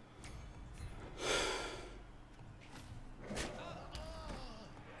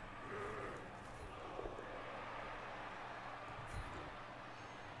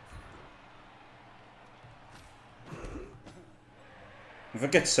 If I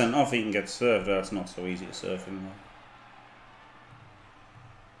get sent off, he can get served. That's not so easy to serve him, though.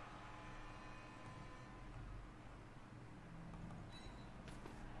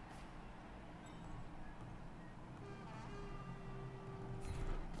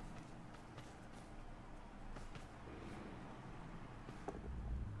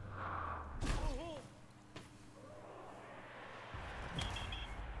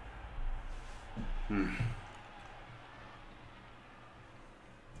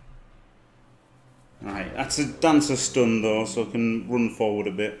 Right, that's a dancer stun though, so I can run forward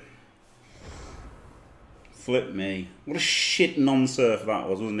a bit. Flip me. What a shit non-surf that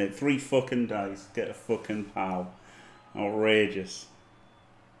was, wasn't it? 3 fucking dice, get a fucking pow. Outrageous.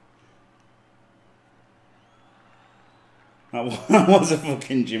 That was a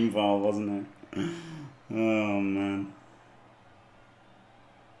fucking gym foul, wasn't it? Oh man.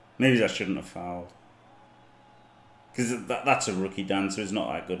 Maybe I shouldn't have fouled. Because that's a rookie dancer, it's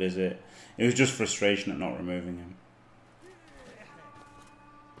not that good, is it? It was just frustration at not removing him.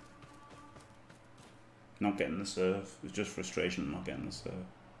 Not getting the serve. It was just frustration at not getting the serve.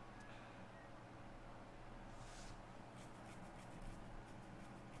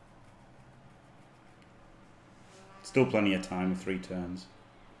 Still plenty of time with 3 turns.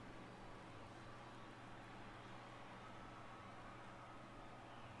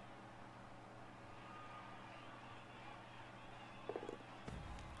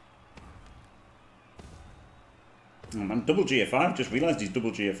 Oh man, double GFI. I've just realised he's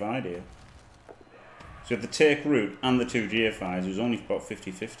double GFI'd here. So the take route and the 2 GFIs, it was only about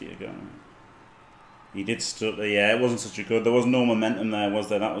 50-50 ago. He did stutter, yeah, it wasn't such a good, there was no momentum there, was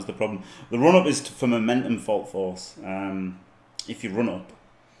there? That was the problem. The run-up is for momentum fault force. If you run up,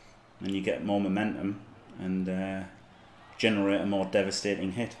 then you get more momentum and generate a more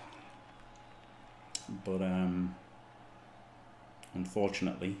devastating hit. But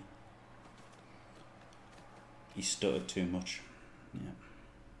unfortunately, he stuttered too much. Yeah.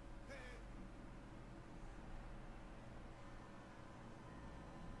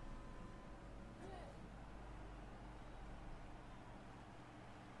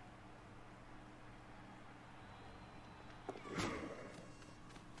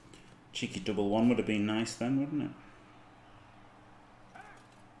 Cheeky double 1 would have been nice then, wouldn't it?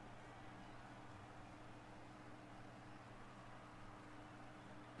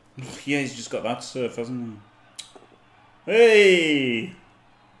 Oh, yeah, he's just got that surf, hasn't he? Hey!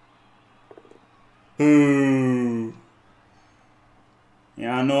 Ooh.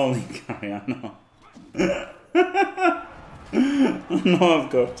 Yeah, I know, Link. I know. No, I've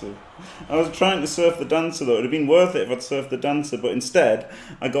got to. I was trying to surf the dancer though. It would have been worth it if I'd surfed the dancer, but instead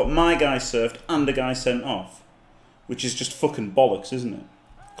I got my guy surfed and a guy sent off. Which is just fucking bollocks, isn't it?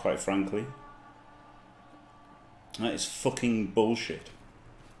 Quite frankly. That is fucking bullshit.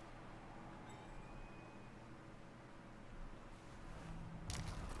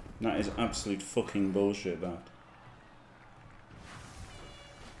 That is absolute fucking bullshit, that.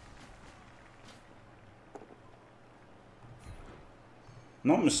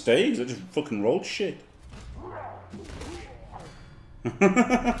 Not mistakes, I just fucking rolled shit.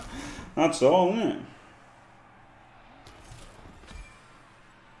 That's all, isn't it?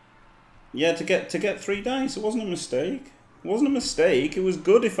 Yeah, to get 3 dice, it wasn't a mistake. It wasn't a mistake, it was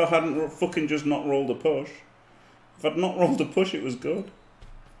good if I hadn't fucking just not rolled a push. If I'd not rolled a push, it was good.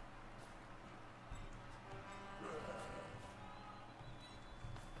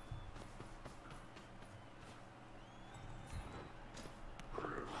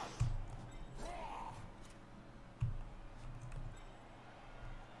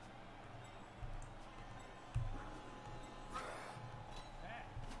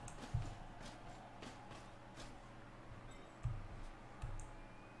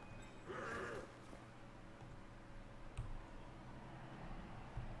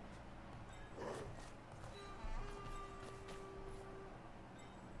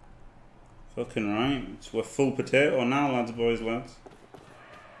 Fucking right. It's we're full potato now, lads, boys, lads.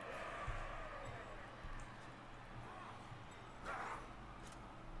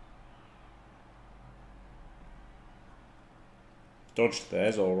 Dodged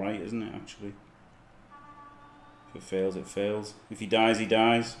there's alright, isn't it, actually? If it fails, it fails. If he dies, he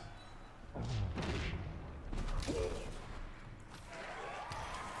dies.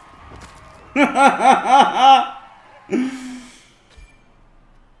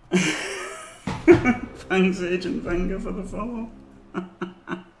 Thanks, Agent Wenger, for the follow.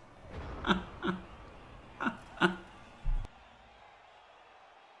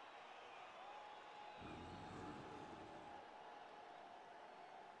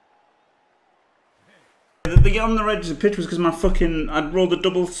 The on the edge of the pitch was because my fucking I'd rolled a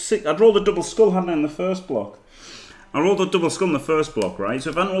double skull, hadn't I, in the first block. I rolled a double skull in the first block, right? So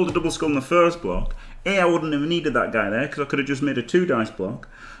if I hadn't rolled a double skull in the first block, A, I wouldn't have needed that guy there because I could have just made a 2 dice block,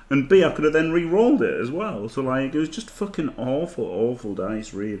 and B, I could have then re-rolled it as well. So like, it was just fucking awful, awful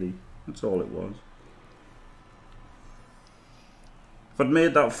dice, really. That's all it was. If I'd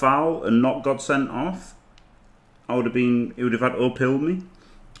made that foul and not got sent off, I would have been. It would have had to uphill me.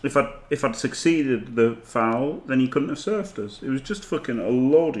 If I'd succeeded the foul, then he couldn't have surfed us. It was just fucking a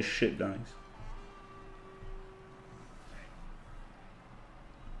load of shit dice.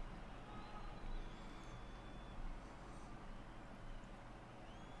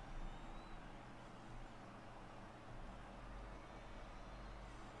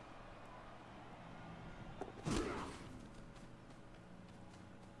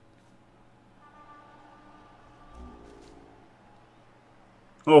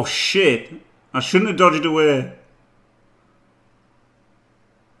 Oh shit! I shouldn't have dodged away.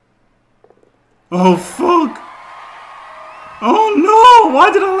 Oh fuck! Oh no! Why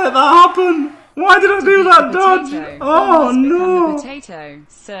did I let that happen? Why did I do that dodge? Oh no! Potato,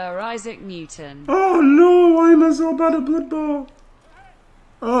 Sir Isaac Newton. Oh no! Why am I so bad at Blood Bowl?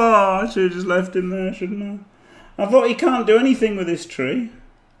 Oh, I should have just left him there, shouldn't I? I thought he can't do anything with this tree.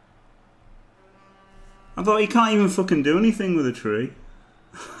 I thought he can't even fucking do anything with a tree.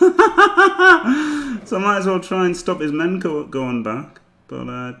 So I might as well try and stop his men going back.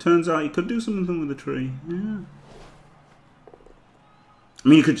 But turns out he could do something with the tree. Yeah. I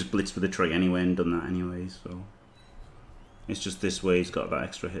mean, he could just blitz with the tree anyway and done that anyway. So it's just this way he's got that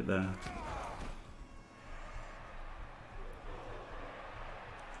extra hit there.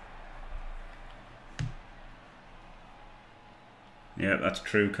 Yeah, that's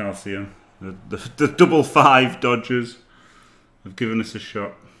true, Calcio. The double 5 dodgers have given us a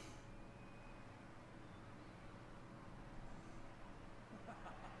shot.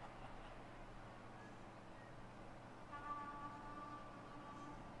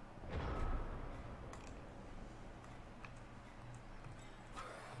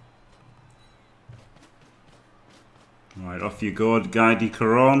 Right, off you go, Guy de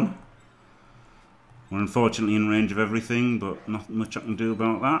Caron. We're unfortunately in range of everything, but not much I can do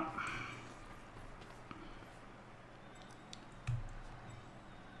about that.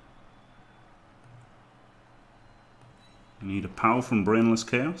 I need a POW from Brainless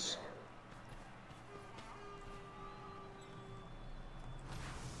Chaos.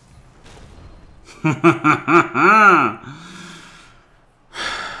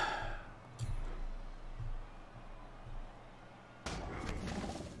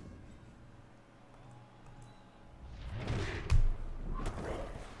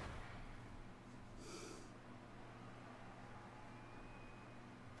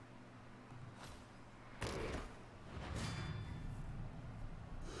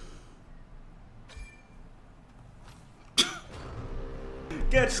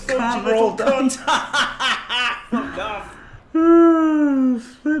 Get fucked, you roll little cunt. Fuck off.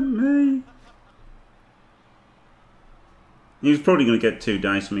 Flip me. He was probably going to get 2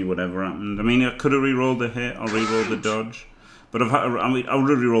 dice on me, whatever happened. I mean, I could have re-rolled the hit or re-rolled the dodge. But I would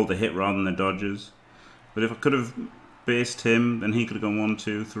have re-rolled the hit rather than the dodges. But if I could have based him, then he could have gone 1,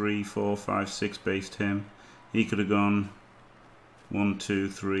 2, 3, 4, 5, 6, based him. He could have gone 1, 2,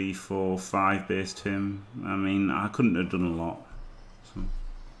 3, 4, 5, based him. I mean, I couldn't have done a lot. So.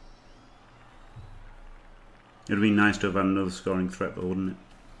 It would have been nice to have had another scoring threat, though, wouldn't it?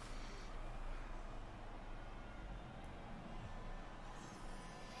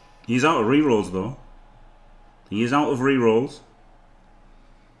 He's out of rerolls, though. He is out of rerolls.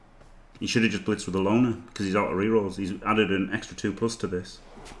 He should have just blitzed with a loner because he's out of rerolls. He's added an extra 2+ to this.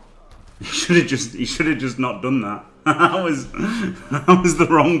 He should have just not done that. That was the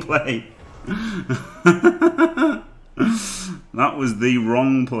wrong play. That was the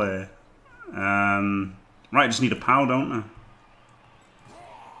wrong play. Right, I just need a POW, don't I?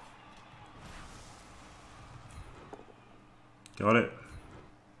 Got it.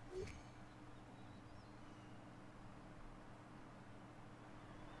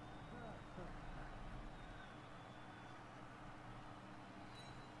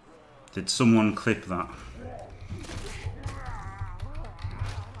 Did someone clip that?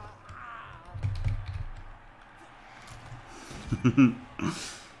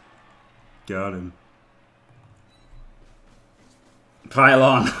 Got him. Pile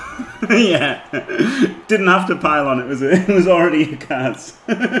on. Yeah. Didn't have to pile on, it was already a cast.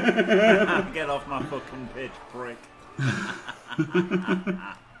 Get off my fucking pitch, prick.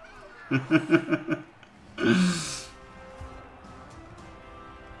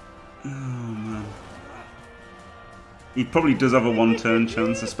 Oh man. He probably does have a 1-turn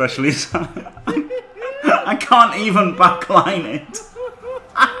chance, especially as I can't even backline it.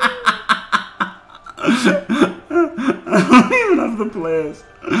 I don't even have the players.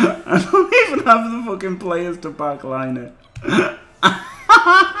 I don't even have the fucking players to backline it.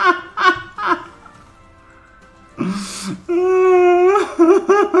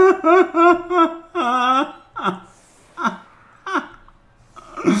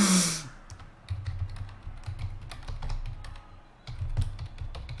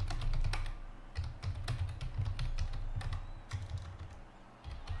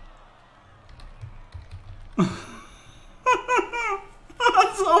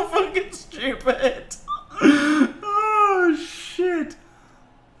 That's so fucking stupid. Oh shit.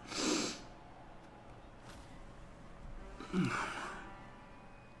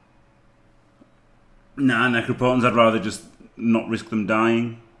 Nah, Necropotens, I'd rather just not risk them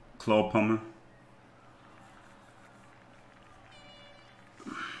dying. Claw Pommer.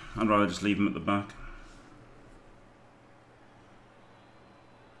 I'd rather just leave them at the back.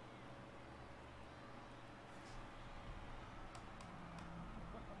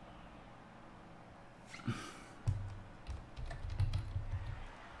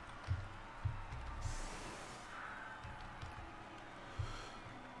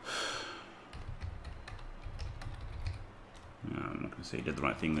 I'm not going to say he did the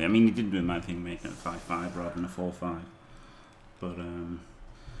right thing there. I mean, he did do the right thing making it 5-5 rather than a 4-5. But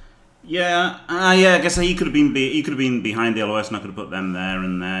yeah, I guess he could have been behind the LOS, and I could have put them there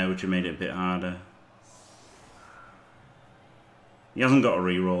and there, which would have made it a bit harder. He hasn't got a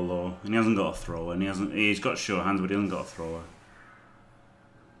reroll though, and he hasn't got a thrower, and he's got sure hands, but he hasn't got a thrower.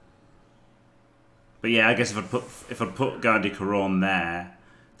 But yeah, I guess if I'd put Gardi Caron there,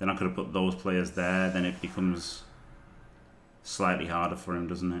 then I could have put those players there. Then it becomes slightly harder for him,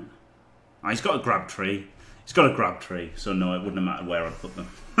 doesn't it? Oh, he's got a grab tree. He's got a grab tree, so no, it wouldn't have mattered where I'd put them.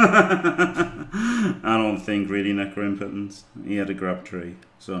 I don't think really Necroimpotence. He had a grab tree,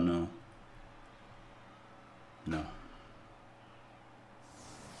 so no. No.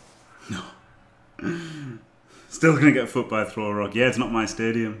 No. Still gonna get foot by Throw Rock. Yeah, it's not my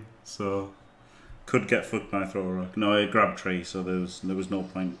stadium, so could get foot by Throw Rock. No, a grab tree, so there was no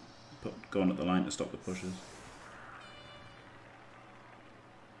point going at the line to stop the pushes.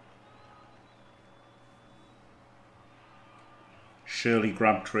 Shirley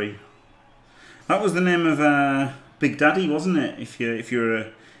Grabtree. That was the name of Big Daddy, wasn't it? If you're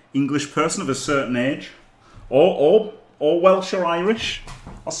an English person of a certain age, or Welsh or Irish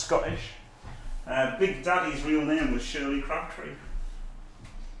or Scottish, Big Daddy's real name was Shirley Crabtree.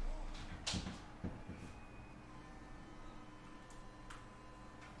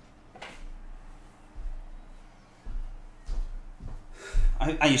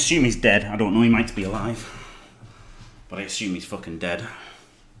 I assume he's dead. I don't know. He might be alive. But I assume he's fucking dead.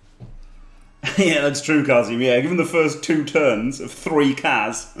 Yeah, that's true, Kazim. Yeah, given the first 2 turns of 3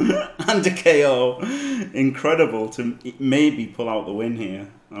 Kaz and a KO, incredible to maybe pull out the win here.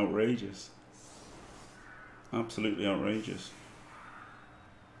 Outrageous. Absolutely outrageous.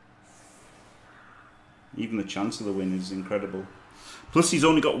 Even the chance of the win is incredible. Plus, he's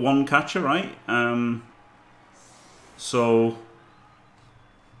only got 1 catcher, right? So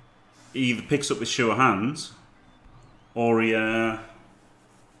he either picks up with sure hands, or he.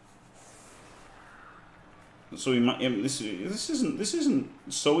 So he might. This isn't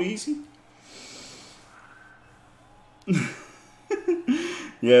so easy.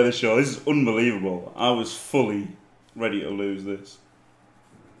 Yeah, the show. This is unbelievable. I was fully ready to lose this.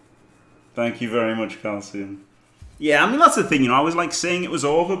 Thank you very much, Calcium. Yeah, I mean that's the thing, you know. I was like saying it was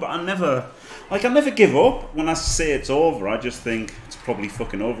over, but I never give up when I say it's over. I just think it's probably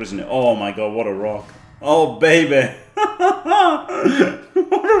fucking over, isn't it? Oh my god, what a rock! Oh baby, what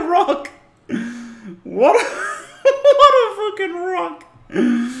a rock! What a fucking rock!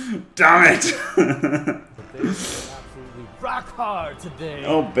 Damn it! The bass was absolutely rock hard today.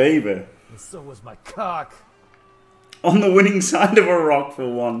 Oh baby. And so was my cock. On the winning side of a rock for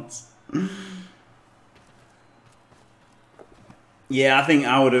once. Yeah, I think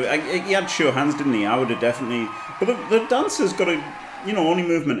I would have. He had sure hands, didn't he? I would have definitely. But the dancer's got a, you know, only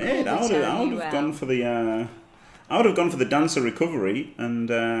movement 8. I would have gone for the. I would have gone for the dancer recovery and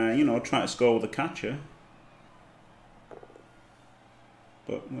you know, try to score with the catcher.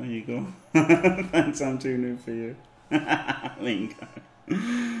 But there you go. Thanks, I'm too new for you. Link.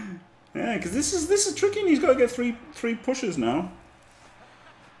 Yeah, because this is tricky. And he's got to get three pushes now.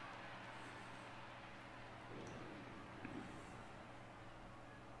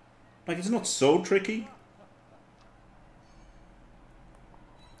 Like, it's not so tricky.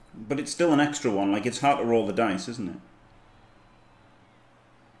 But it's still an extra one. Like, it's hard to roll the dice, isn't it?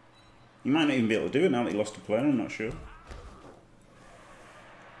 You might not even be able to do it now that you lost a player, I'm not sure.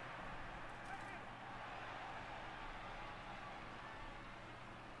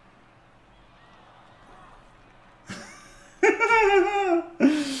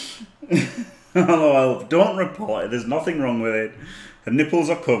 Hello, Elf. Don't report it. There's nothing wrong with it. Her nipples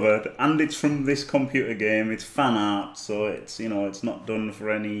are covered, and it's from this computer game. It's fan art, so it's, you know, it's not done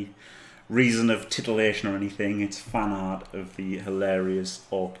for any reason of titillation or anything. It's fan art of the hilarious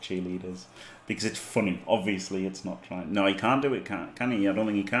orc cheerleaders because it's funny. Obviously, it's not trying. No, he can't do it, can he? I don't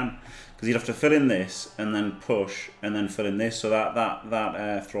think he can, because he'd have to fill in this and then push and then fill in this. So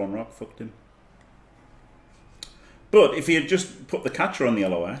that thrown rock fucked him. But if he had just put the catcher on the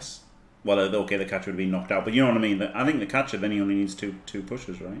LOS. Well, okay, the catcher would be knocked out, but you know what I mean? I think the catcher, then he only needs two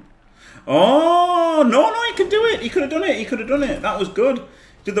pushes, right? Oh, no, he could do it. He could have done it. He could have done it. That was good.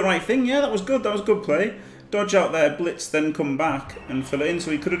 Did the right thing. Yeah, that was good. That was good play. Dodge out there, blitz, then come back and fill it in. So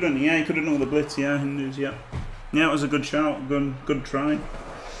he could have done it. Yeah, he could have done with the blitz. Yeah, Hindus, yeah. Yeah, it was a good shout. Good try.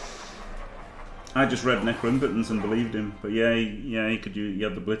 I just read Necroimpotence and believed him. But yeah, he could. He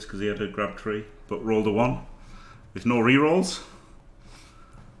had the blitz because he had a grab tree, but rolled a 1 with no re-rolls.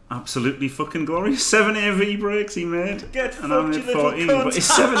 Absolutely fucking glorious. 7 AV breaks he made. Get and I made 14. But his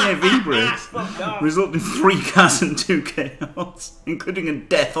 7 AV breaks result in 3 CAS and 2 KOs, including a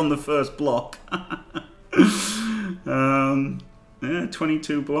death on the first block. Yeah,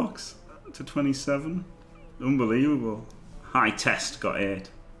 22 blocks to 27. Unbelievable. High test got 8.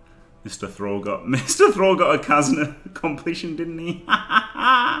 Mr. Throw got a Kazna completion, didn't he?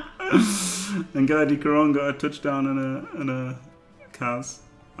 And Gadi Karon got a touchdown and a Kaz.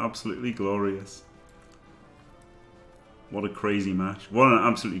 Absolutely glorious. What a crazy match. What an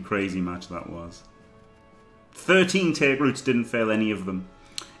absolutely crazy match that was. 13 take routes, didn't fail any of them.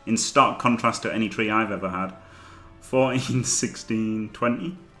 In stark contrast to any tree I've ever had. 14, 16,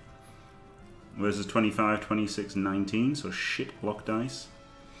 20. Versus 25, 26, 19. So shit block dice.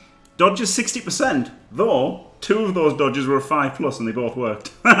 Dodges 60%. Though, 2 of those dodges were 5+ and they both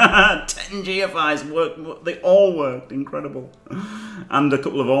worked. 10 GFIs worked. They all worked. Incredible. And a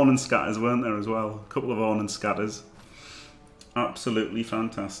couple of Ornan scatters weren't there as well. A couple of Ornan scatters. Absolutely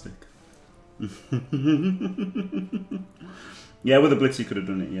fantastic. Yeah, with a blitz he could have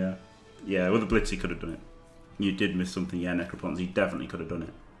done it, yeah. Yeah, with a blitz he could have done it. You did miss something, yeah, Necropons. He definitely could have done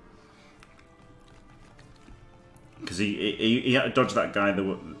it. Because he had to dodge that guy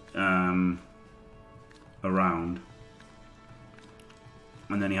that around,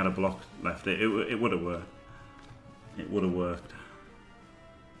 and then he had a block left. It would have worked. It would have worked.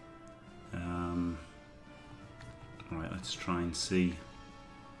 Right, let's try and see.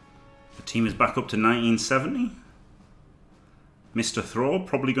 The team is back up to 1970. Mr. Throw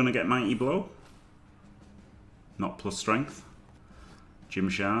probably going to get Mighty Blow. Not plus strength. Jim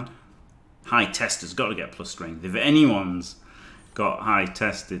Shard. High test has got to get plus strength. If anyone's got high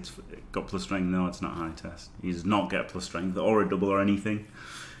test, it's got plus strength. No, it's not high test. He does not get plus strength or a double or anything.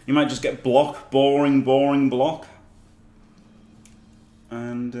 You might just get block, boring block.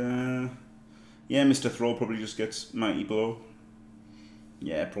 And yeah, Mr. Throw probably just gets Mighty Blow.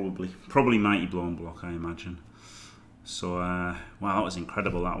 Yeah, probably Mighty Blow and block, I imagine. So, wow, that was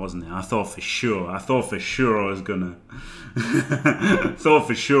incredible, that, wasn't it? I thought for sure I was gonna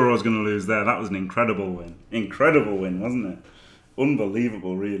lose there. That was an incredible win, wasn't it?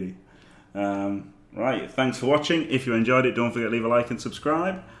 Unbelievable, really. Right, thanks for watching. If you enjoyed it, don't forget to leave a like and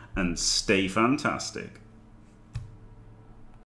subscribe, and stay fantastic.